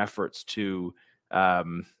Western efforts to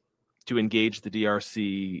engage the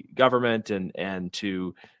DRC government and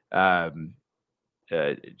to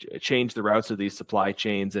change the routes of these supply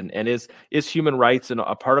chains? And is human rights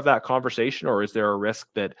a part of that conversation, or is there a risk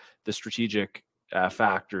that the strategic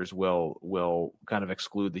factors will kind of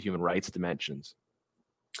exclude the human rights dimensions?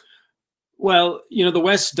 Well, the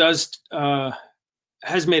West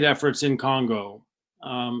has made efforts in Congo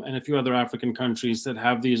and a few other African countries that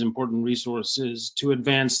have these important resources to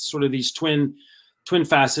advance sort of these twin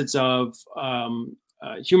facets of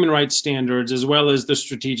human rights standards, as well as the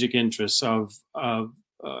strategic interests of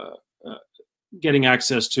getting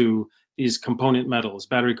access to these component metals,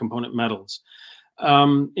 battery component metals.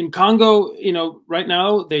 In Congo, right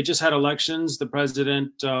now they just had elections. The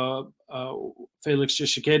president, Felix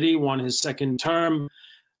Tshisekedi, won his second term.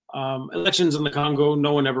 Elections in the Congo,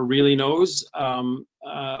 no one ever really knows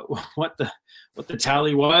what the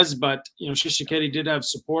tally was, but Tshisekedi did have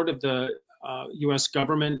support of the U.S.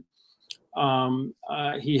 government.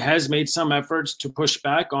 He has made some efforts to push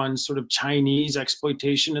back on sort of Chinese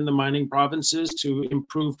exploitation in the mining provinces to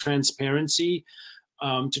improve transparency,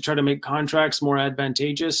 to try to make contracts more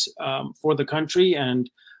advantageous for the country and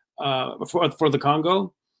for the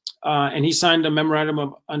Congo. And he signed a memorandum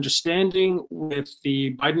of understanding with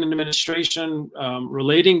the Biden administration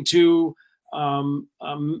relating to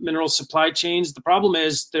mineral supply chains. The problem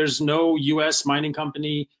is there's no U.S. mining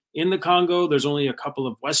company in the Congo. There's only a couple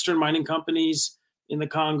of Western mining companies in the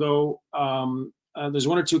Congo. There's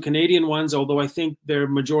one or two Canadian ones, although I think they're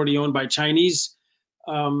majority owned by Chinese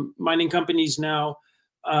mining companies now.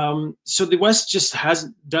 So the West just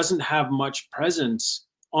doesn't have much presence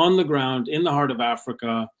on the ground in the heart of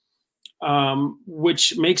Africa,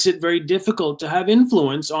 which makes it very difficult to have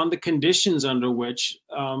influence on the conditions under which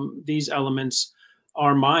these elements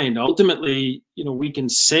are mined. Ultimately, we can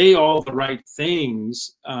say all the right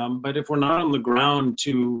things, but if we're not on the ground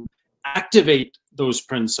to activate those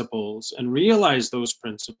principles and realize those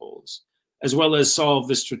principles, as well as solve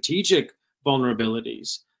the strategic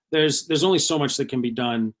vulnerabilities, there's only so much that can be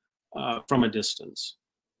done from a distance.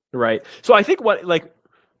 Right. So I think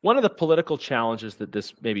one of the political challenges that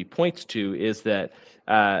this maybe points to is that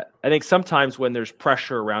I think sometimes when there's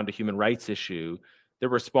pressure around a human rights issue, the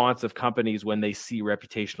response of companies when they see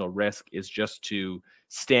reputational risk is just to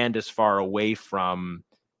stand as far away from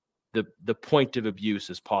the point of abuse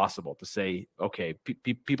as possible, to say, okay,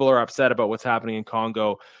 people are upset about what's happening in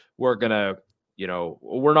Congo. We're gonna,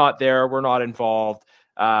 we're not there. We're not involved.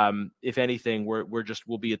 If anything,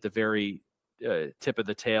 we'll be at the very tip of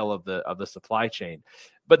the tail of the supply chain.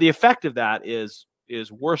 But the effect of that is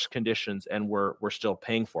worse conditions, and we're still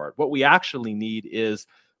paying for it. What we actually need is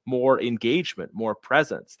more engagement, more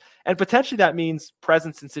presence. And potentially that means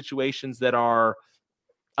presence in situations that are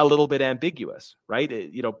a little bit ambiguous,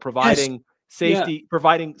 right? Providing safety,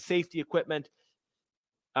 providing safety equipment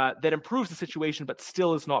that improves the situation, but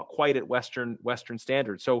still is not quite at Western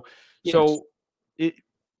standards. Curious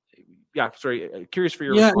for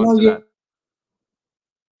your response to that.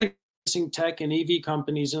 Tech and EV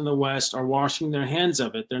companies in the West are washing their hands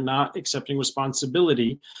of it. They're not accepting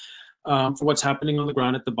responsibility for what's happening on the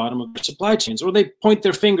ground at the bottom of their supply chains, or they point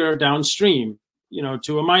their finger downstream,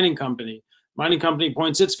 to a mining company. Mining company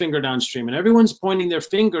points its finger downstream, and everyone's pointing their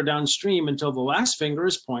finger downstream until the last finger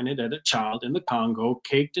is pointed at a child in the Congo,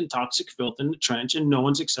 caked in toxic filth in the trench, and no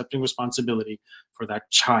one's accepting responsibility for that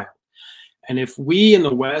child. And if we in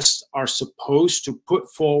the West are supposed to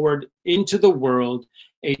put forward into the world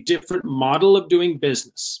a different model of doing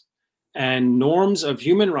business and norms of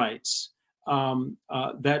human rights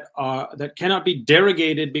that cannot be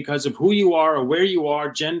derogated because of who you are or where you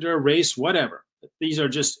are, gender, race, whatever. These are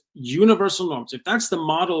just universal norms. If that's the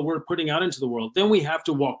model we're putting out into the world, then we have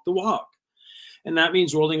to walk the walk. And that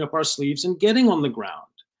means rolling up our sleeves and getting on the ground.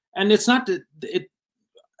 And it's not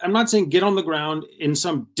I'm not saying get on the ground in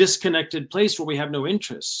some disconnected place where we have no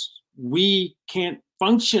interests. We can't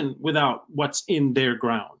function without what's in their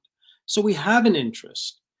ground. So we have an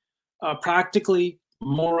interest, practically,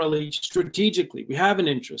 morally, strategically. We have an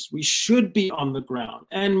interest. We should be on the ground.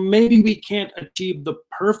 And maybe we can't achieve the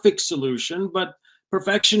perfect solution, but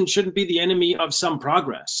perfection shouldn't be the enemy of some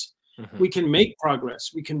progress. Mm-hmm. We can make progress.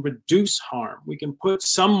 We can reduce harm. We can put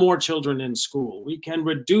some more children in school. We can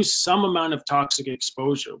reduce some amount of toxic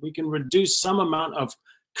exposure. We can reduce some amount of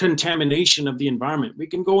contamination of the environment. We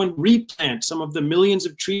can go and replant some of the millions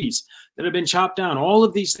of trees that have been chopped down. All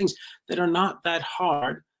of these things that are not that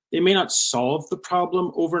hard. They may not solve the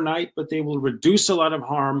problem overnight, but they will reduce a lot of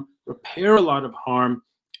harm, repair a lot of harm,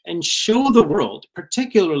 and show the world,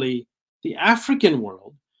 particularly the African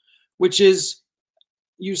world, which is,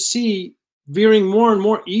 you see, veering more and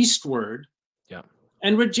more eastward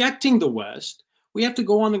and rejecting the West. We have to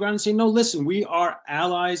go on the ground and say, no, listen, we are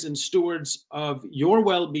allies and stewards of your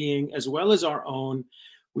well-being as well as our own.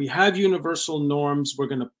 We have universal norms. We're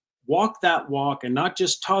going to walk that walk and not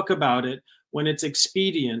just talk about it when it's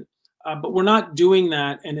expedient. But we're not doing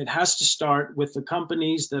that. And it has to start with the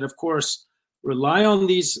companies that, of course, rely on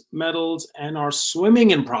these metals and are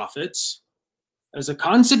swimming in profits as a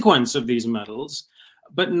consequence of these metals,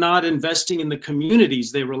 but not investing in the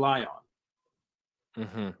communities they rely on.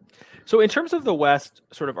 Mm-hmm. So in terms of the West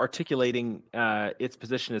sort of articulating its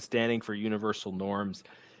position as standing for universal norms,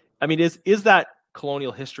 I mean, is that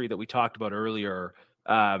colonial history that we talked about earlier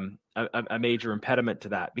a major impediment to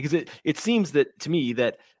that? Because it seems that to me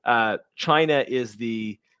that China is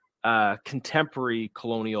the contemporary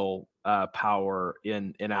colonial power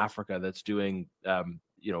in Africa that's doing the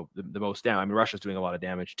most damage. I mean, Russia's doing a lot of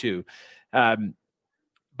damage too,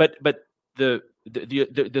 but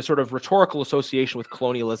the sort of rhetorical association with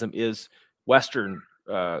colonialism is Western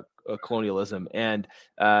colonialism, and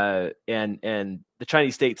the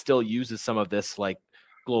Chinese state still uses some of this like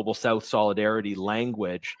global South solidarity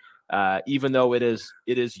language, even though it is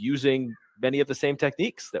using many of the same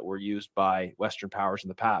techniques that were used by Western powers in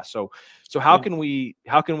the past. So how can we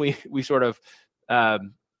sort of how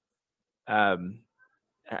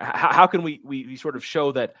can we sort of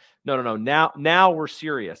show that no, now we're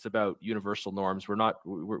serious about universal norms.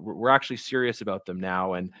 We're actually serious about them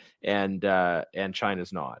now, and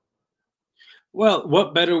China's not. Well,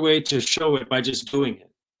 what better way to show it by just doing it?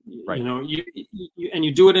 Right. You know,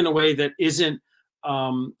 you do it in a way that isn't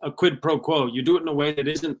a quid pro quo. You do it in a way that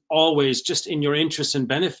isn't always just in your interest and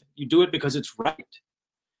benefit. You do it because it's right.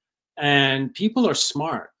 And people are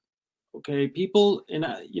smart. Okay, people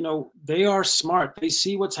they are smart. They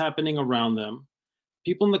see what's happening around them.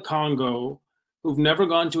 People in the Congo who've never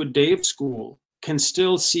gone to a day of school can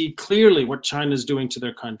still see clearly what China's doing to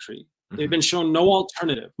their country. Mm-hmm. They've been shown no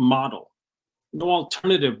alternative model, no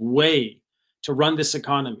alternative way to run this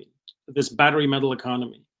economy, this battery metal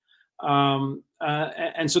economy. And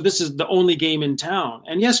so this is the only game in town.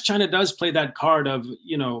 And yes, China does play that card of,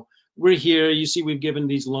 we're here. You see, we've given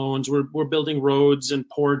these loans. We're building roads and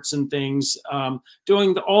ports and things,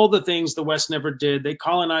 doing all the things the West never did. They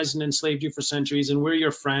colonized and enslaved you for centuries, and we're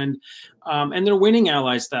your friend. And they're winning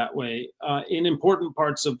allies that way in important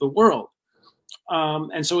parts of the world.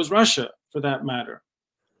 And so is Russia, for that matter.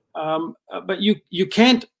 But you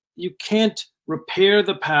can't repair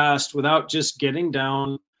the past without just getting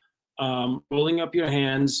down, rolling up your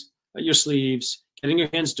hands, your sleeves, getting your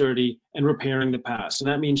hands dirty, and repairing the past.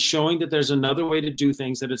 And that means showing that there's another way to do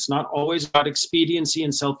things, that it's not always about expediency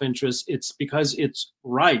and self-interest. It's because it's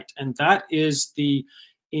right. And that is the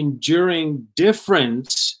enduring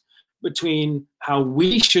difference between how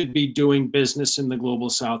we should be doing business in the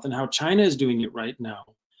global South and how China is doing it right now.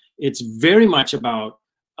 It's very much about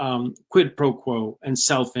quid pro quo and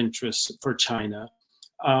self-interest for China.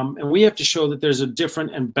 And we have to show that there's a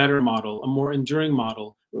different and better model, a more enduring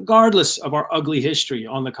model, regardless of our ugly history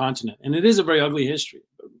on the continent. And it is a very ugly history.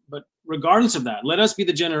 But regardless of that, let us be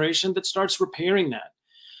the generation that starts repairing that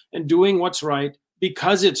and doing what's right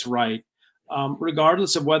because it's right,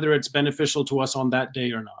 regardless of whether it's beneficial to us on that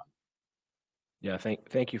day or not. Yeah,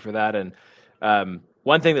 thank you for that. And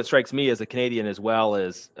one thing that strikes me as a Canadian as well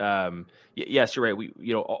is, yes, you're right. We,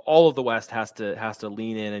 all of the West has to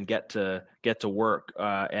lean in and get to work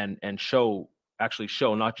and show,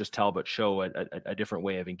 not just tell, but show a different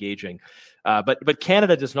way of engaging. But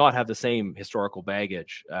Canada does not have the same historical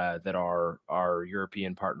baggage that our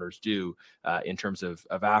European partners do in terms of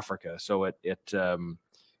Africa. So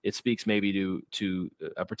it speaks maybe to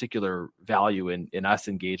a particular value in us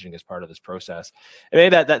engaging as part of this process. And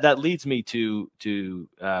maybe that leads me to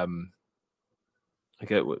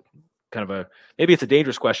maybe it's a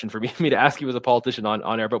dangerous question for me to ask you as a politician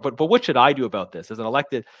on air, but what should I do about this as an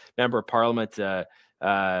elected member of Parliament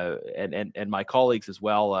and my colleagues as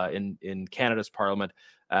well in Canada's Parliament?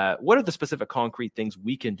 What are the specific concrete things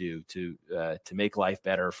we can do to make life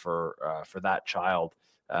better for that child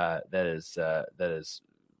that is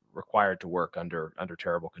required to work under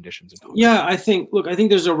terrible conditions? Yeah, I think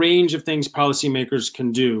there's a range of things policymakers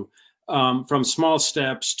can do, from small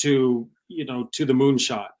steps to the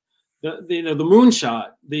moonshot. The moonshot,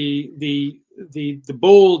 the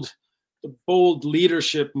bold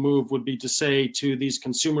leadership move would be to say to these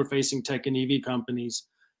consumer-facing tech and EV companies,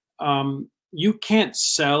 you can't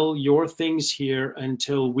sell your things here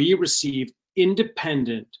until we receive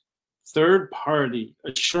independent third-party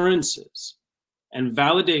assurances and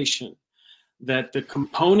validation that the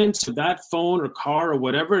components of that phone or car or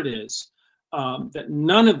whatever it is, that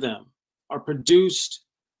none of them are produced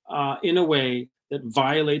in a way that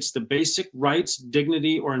violates the basic rights,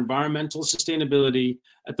 dignity, or environmental sustainability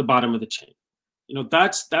at the bottom of the chain.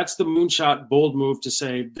 That's the moonshot, bold move to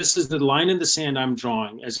say, this is the line in the sand I'm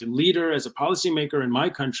drawing. As a leader, as a policymaker in my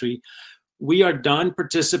country, we are done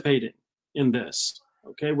participating in this.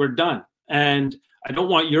 Okay, we're done. And I don't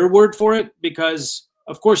want your word for it, because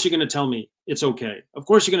of course you're going to tell me it's okay. Of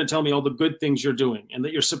course you're going to tell me all the good things you're doing and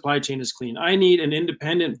that your supply chain is clean. I need an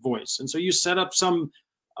independent voice. And so you set up some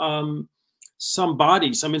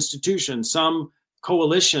body, some institution, some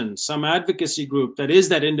coalition, some advocacy group that is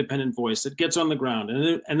that independent voice that gets on the ground.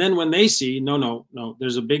 And then when they see, no,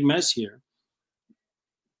 there's a big mess here.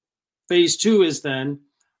 Phase two is then,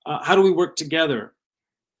 how do we work together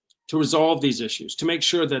to resolve these issues, to make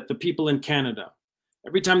sure that the people in Canada,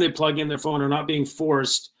 every time they plug in their phone, are not being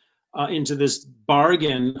forced into this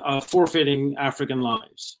bargain of forfeiting African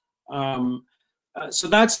lives. So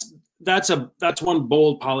that's that's one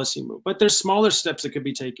bold policy move. But there's smaller steps that could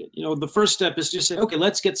be taken. You know, the first step is just say, okay,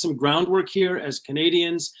 let's get some groundwork here as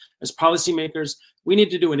Canadians, as policymakers. We need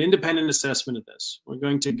to do an independent assessment of this. We're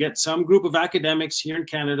going to get some group of academics here in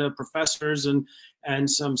Canada, professors and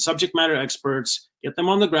some subject matter experts, get them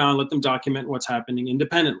on the ground, let them document what's happening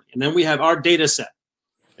independently. And then we have our data set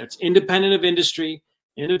that's independent of industry,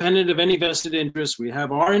 independent of any vested interest. We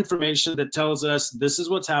have our information that tells us this is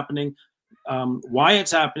what's happening, why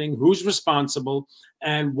it's happening, who's responsible,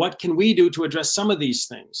 and what can we do to address some of these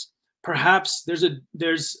things. Perhaps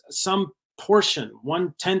there's some portion,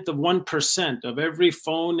 1/10 of 1% of every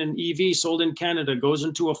phone and EV sold in Canada goes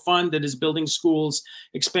into a fund that is building schools,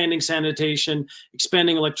 expanding sanitation,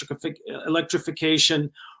 expanding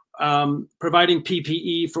electrification, providing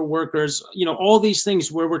PPE for workers, you know, all these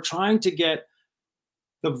things where we're trying to get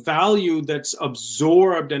the value that's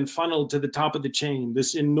absorbed and funneled to the top of the chain,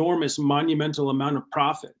 this enormous monumental amount of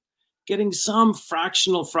profit, getting some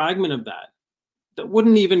fractional fragment of that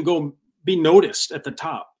wouldn't even be noticed at the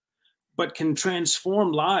top, but can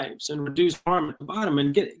transform lives and reduce harm at the bottom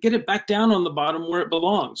and get it back down on the bottom where it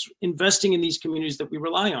belongs, investing in these communities that we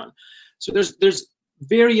rely on. So there's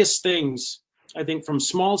various things, I think, from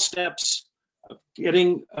small steps,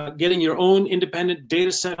 getting your own independent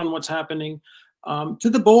data set on what's happening, to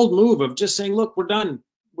the bold move of just saying, look, we're done.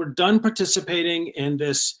 We're done participating in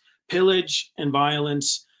this pillage and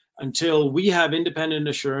violence until we have independent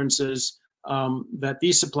assurances that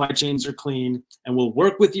these supply chains are clean, and we'll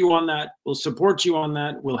work with you on that. We'll support you on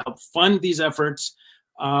that. We'll help fund these efforts.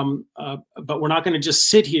 But we're not going to just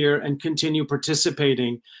sit here and continue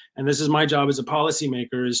participating. And this is my job as a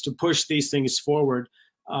policymaker, is to push these things forward,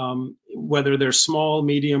 whether they're small,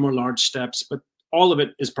 medium, or large steps, but all of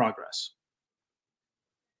it is progress.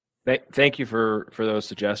 Thank you for those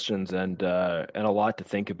suggestions, and a lot to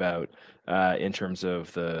think about in terms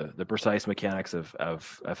of the precise mechanics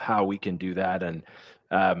of how we can do that. And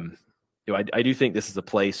you know, I do think this is a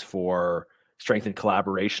place for strengthened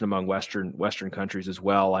collaboration among Western countries as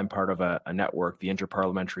well. I'm part of a network, the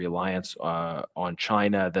Interparliamentary Alliance on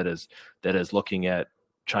China, that is looking at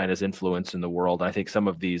China's influence in the world. I think some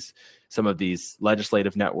of these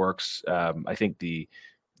legislative networks, I think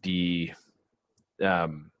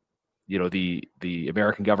you know, the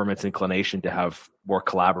American government's inclination to have more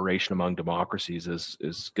collaboration among democracies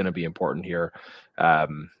is going to be important here.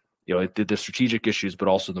 You know, the strategic issues, but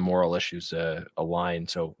also the moral issues align.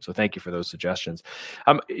 So thank you for those suggestions.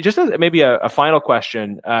 Just as maybe a final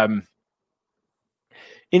question.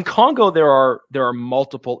 In Congo, there are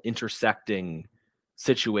multiple intersecting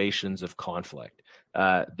situations of conflict.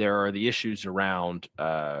 There are the issues around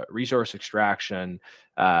resource extraction.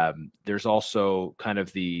 There's also kind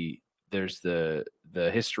of there's the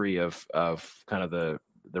history of kind of the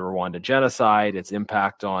Rwandan genocide, its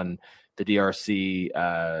impact on the DRC,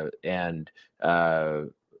 and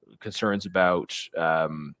concerns about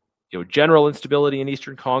you know, general instability in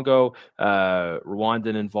Eastern Congo,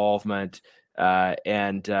 Rwandan involvement,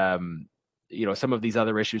 and you know, some of these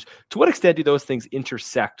other issues. To what extent do those things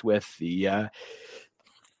intersect with the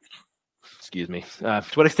excuse me? To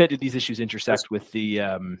what extent do these issues intersect with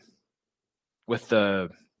the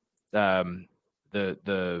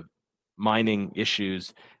mining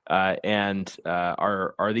issues, and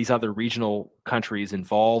are these other regional countries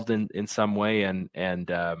involved in some way, and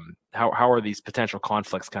how are these potential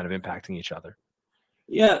conflicts kind of impacting each other?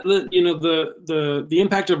 Yeah, you know, the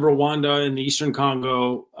impact of Rwanda in the Eastern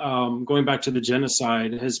Congo, going back to the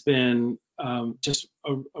genocide, has been just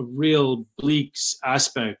a real bleak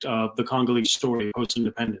aspect of the Congolese story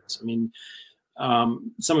post-independence. I mean,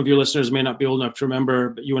 some of your listeners may not be old enough to remember,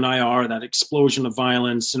 but you and I are, that explosion of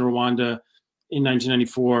violence in Rwanda in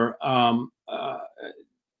 1994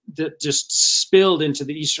 that just spilled into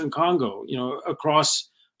the Eastern Congo, you know, across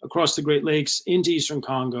the Great Lakes into Eastern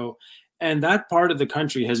Congo. And that part of the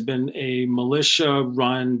country has been a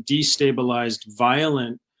militia-run, destabilized,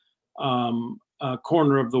 violent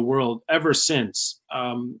corner of the world ever since.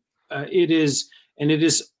 It is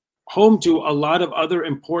home to a lot of other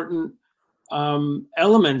important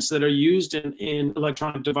elements that are used in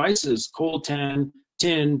electronic devices: coltan,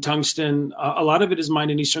 tin, tungsten. A lot of it is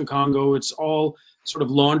mined in Eastern Congo. It's all sort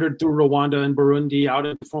of laundered through Rwanda and Burundi out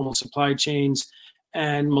into formal supply chains.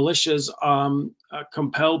 And militias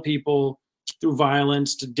compel people through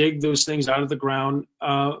violence to dig those things out of the ground.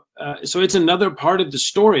 So it's another part of the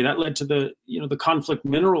story that led to the conflict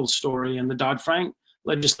minerals story and the Dodd-Frank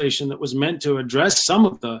legislation that was meant to address some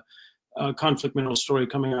of the conflict mineral story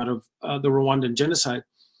coming out of the Rwandan genocide.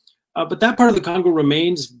 But that part of the Congo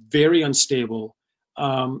remains very unstable.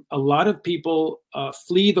 A lot of people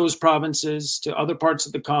flee those provinces to other parts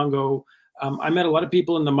of the Congo. I met a lot of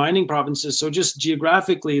people in the mining provinces. So just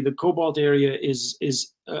geographically, the Cobalt area is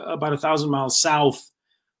about 1,000 miles south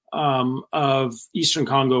of Eastern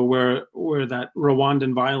Congo, where that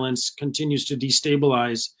Rwandan violence continues to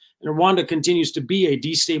destabilize. And Rwanda continues to be a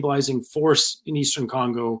destabilizing force in Eastern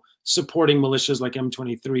Congo, supporting militias like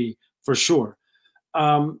M23 for sure.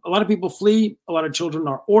 A lot of people flee. A lot of children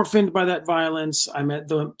are orphaned by that violence. I met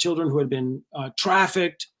the children who had been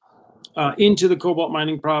trafficked into the cobalt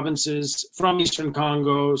mining provinces from Eastern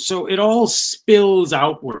Congo. So it all spills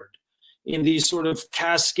outward in these sort of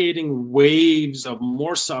cascading waves of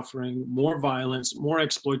more suffering, more violence, more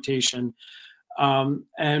exploitation.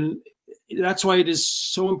 And that's why it is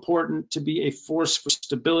so important to be a force for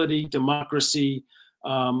stability, democracy,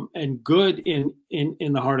 and good in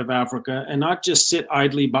the heart of Africa, and not just sit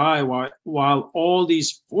idly by while all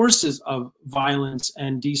these forces of violence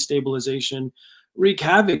and destabilization wreak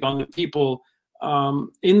havoc on the people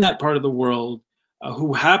in that part of the world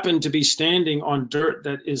who happen to be standing on dirt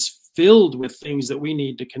that is filled with things that we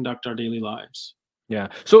need to conduct our daily lives. Yeah.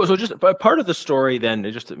 So just part of the story then,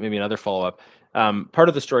 just maybe another follow-up, part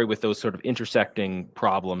of the story with those sort of intersecting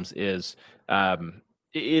problems is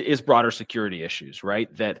broader security issues,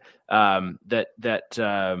 right? That the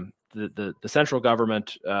central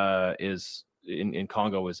government is in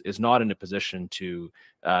Congo is not in a position to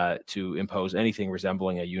impose anything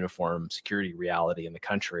resembling a uniform security reality in the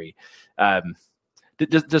country.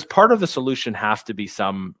 Does part of the solution have to be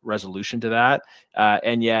some resolution to that?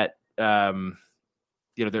 And yet,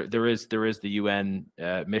 you know, there is the UN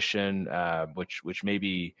mission, which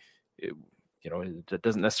maybe, you know, that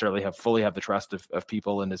doesn't necessarily fully have the trust of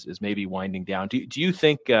people and is maybe winding down. Do you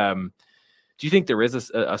think there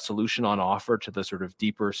is a solution on offer to the sort of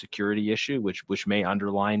deeper security issue, which may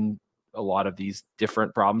underline a lot of these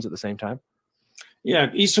different problems at the same time?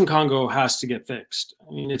 Yeah, Eastern Congo has to get fixed.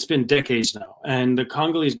 I mean, it's been decades now, and the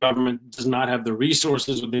Congolese government does not have the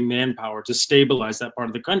resources or the manpower to stabilize that part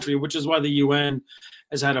of the country, which is why the UN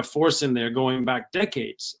has had a force in there going back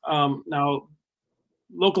decades. Now,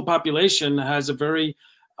 local population has a very,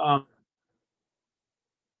 as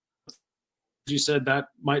you said, that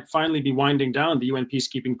might finally be winding down the UN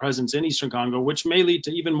peacekeeping presence in Eastern Congo, which may lead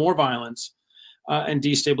to even more violence and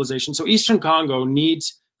destabilization. So Eastern Congo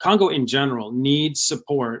in general needs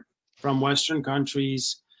support from Western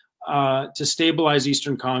countries to stabilize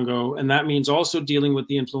Eastern Congo. And that means also dealing with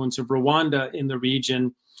the influence of Rwanda in the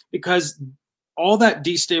region, because all that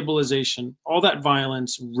destabilization, all that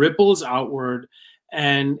violence ripples outward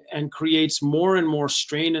and creates more and more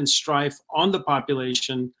strain and strife on the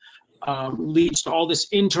population, leads to all this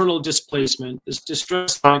internal displacement, this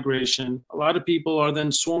distress migration. A lot of people are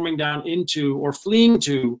then swarming down into or fleeing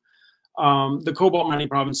to the cobalt mining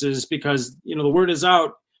provinces, because, you know, the word is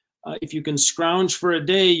out. If you can scrounge for a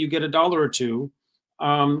day, you get $1 or $2,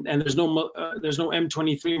 and there's no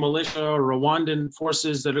M23 militia or Rwandan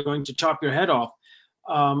forces that are going to chop your head off.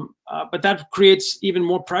 But that creates even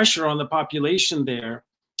more pressure on the population there.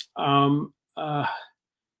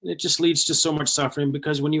 It just leads to so much suffering,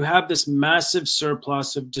 because when you have this massive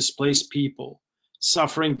surplus of displaced people,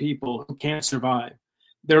 suffering people who can't survive,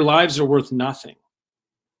 their lives are worth nothing.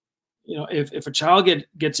 You know, if a child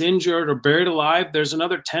gets injured or buried alive, there's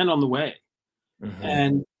another 10 on the way. Mm-hmm.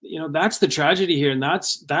 And, you know, that's the tragedy here. And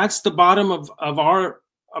that's the bottom of our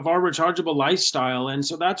rechargeable lifestyle. And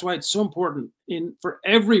so that's why it's so important for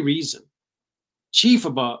every reason, chief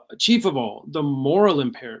of all, the moral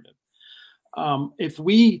imperative. If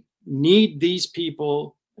we need these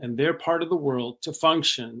people and their part of the world to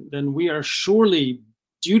function, then we are surely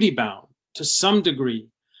duty bound to some degree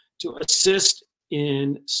to assist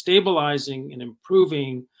in stabilizing and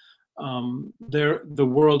improving the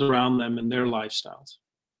world around them and their lifestyles.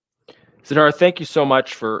 Siddharth, thank you so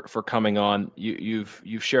much for coming on. You've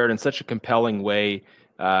shared in such a compelling way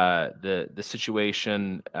the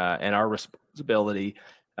situation and our responsibility,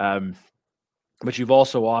 but you've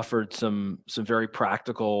also offered some very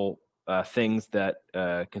practical things that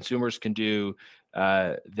consumers can do,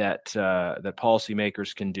 that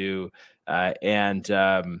policymakers can do, and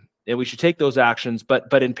we should take those actions.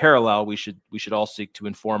 But in parallel, we should all seek to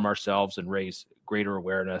inform ourselves and raise greater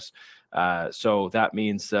awareness. So that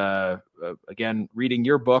means again, reading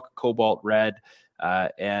your book, Cobalt Red,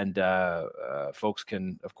 and folks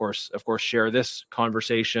can of course share this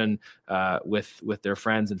conversation with their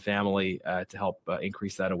friends and family to help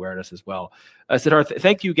increase that awareness as well. Siddharth,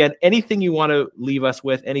 thank you again. Anything you want to leave us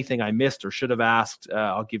with? Anything I missed or should have asked?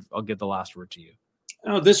 I'll give the last word to you.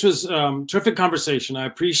 Oh, this was terrific conversation. I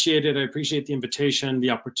appreciate it. I appreciate the invitation, the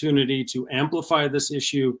opportunity to amplify this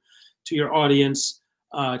issue to your audience,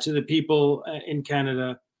 to the people in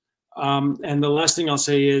Canada. And the last thing I'll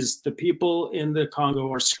say is the people in the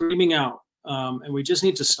Congo are screaming out, and we just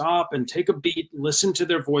need to stop and take a beat, listen to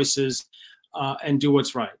their voices, and do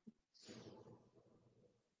what's right.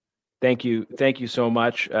 Thank you so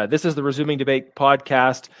much. This is the Resuming Debate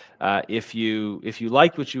podcast. If you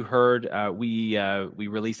liked what you heard, we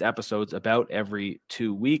release episodes about every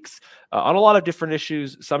 2 weeks on a lot of different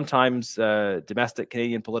issues. Sometimes domestic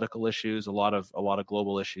Canadian political issues, a lot of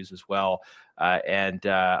global issues as well. And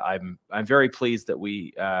I'm very pleased that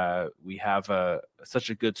we have such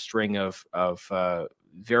a good string of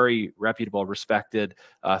very reputable, respected,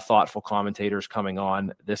 thoughtful commentators coming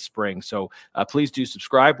on this spring. So please do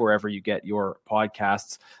subscribe wherever you get your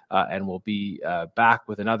podcasts, and we'll be back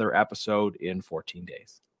with another episode in 14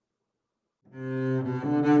 days.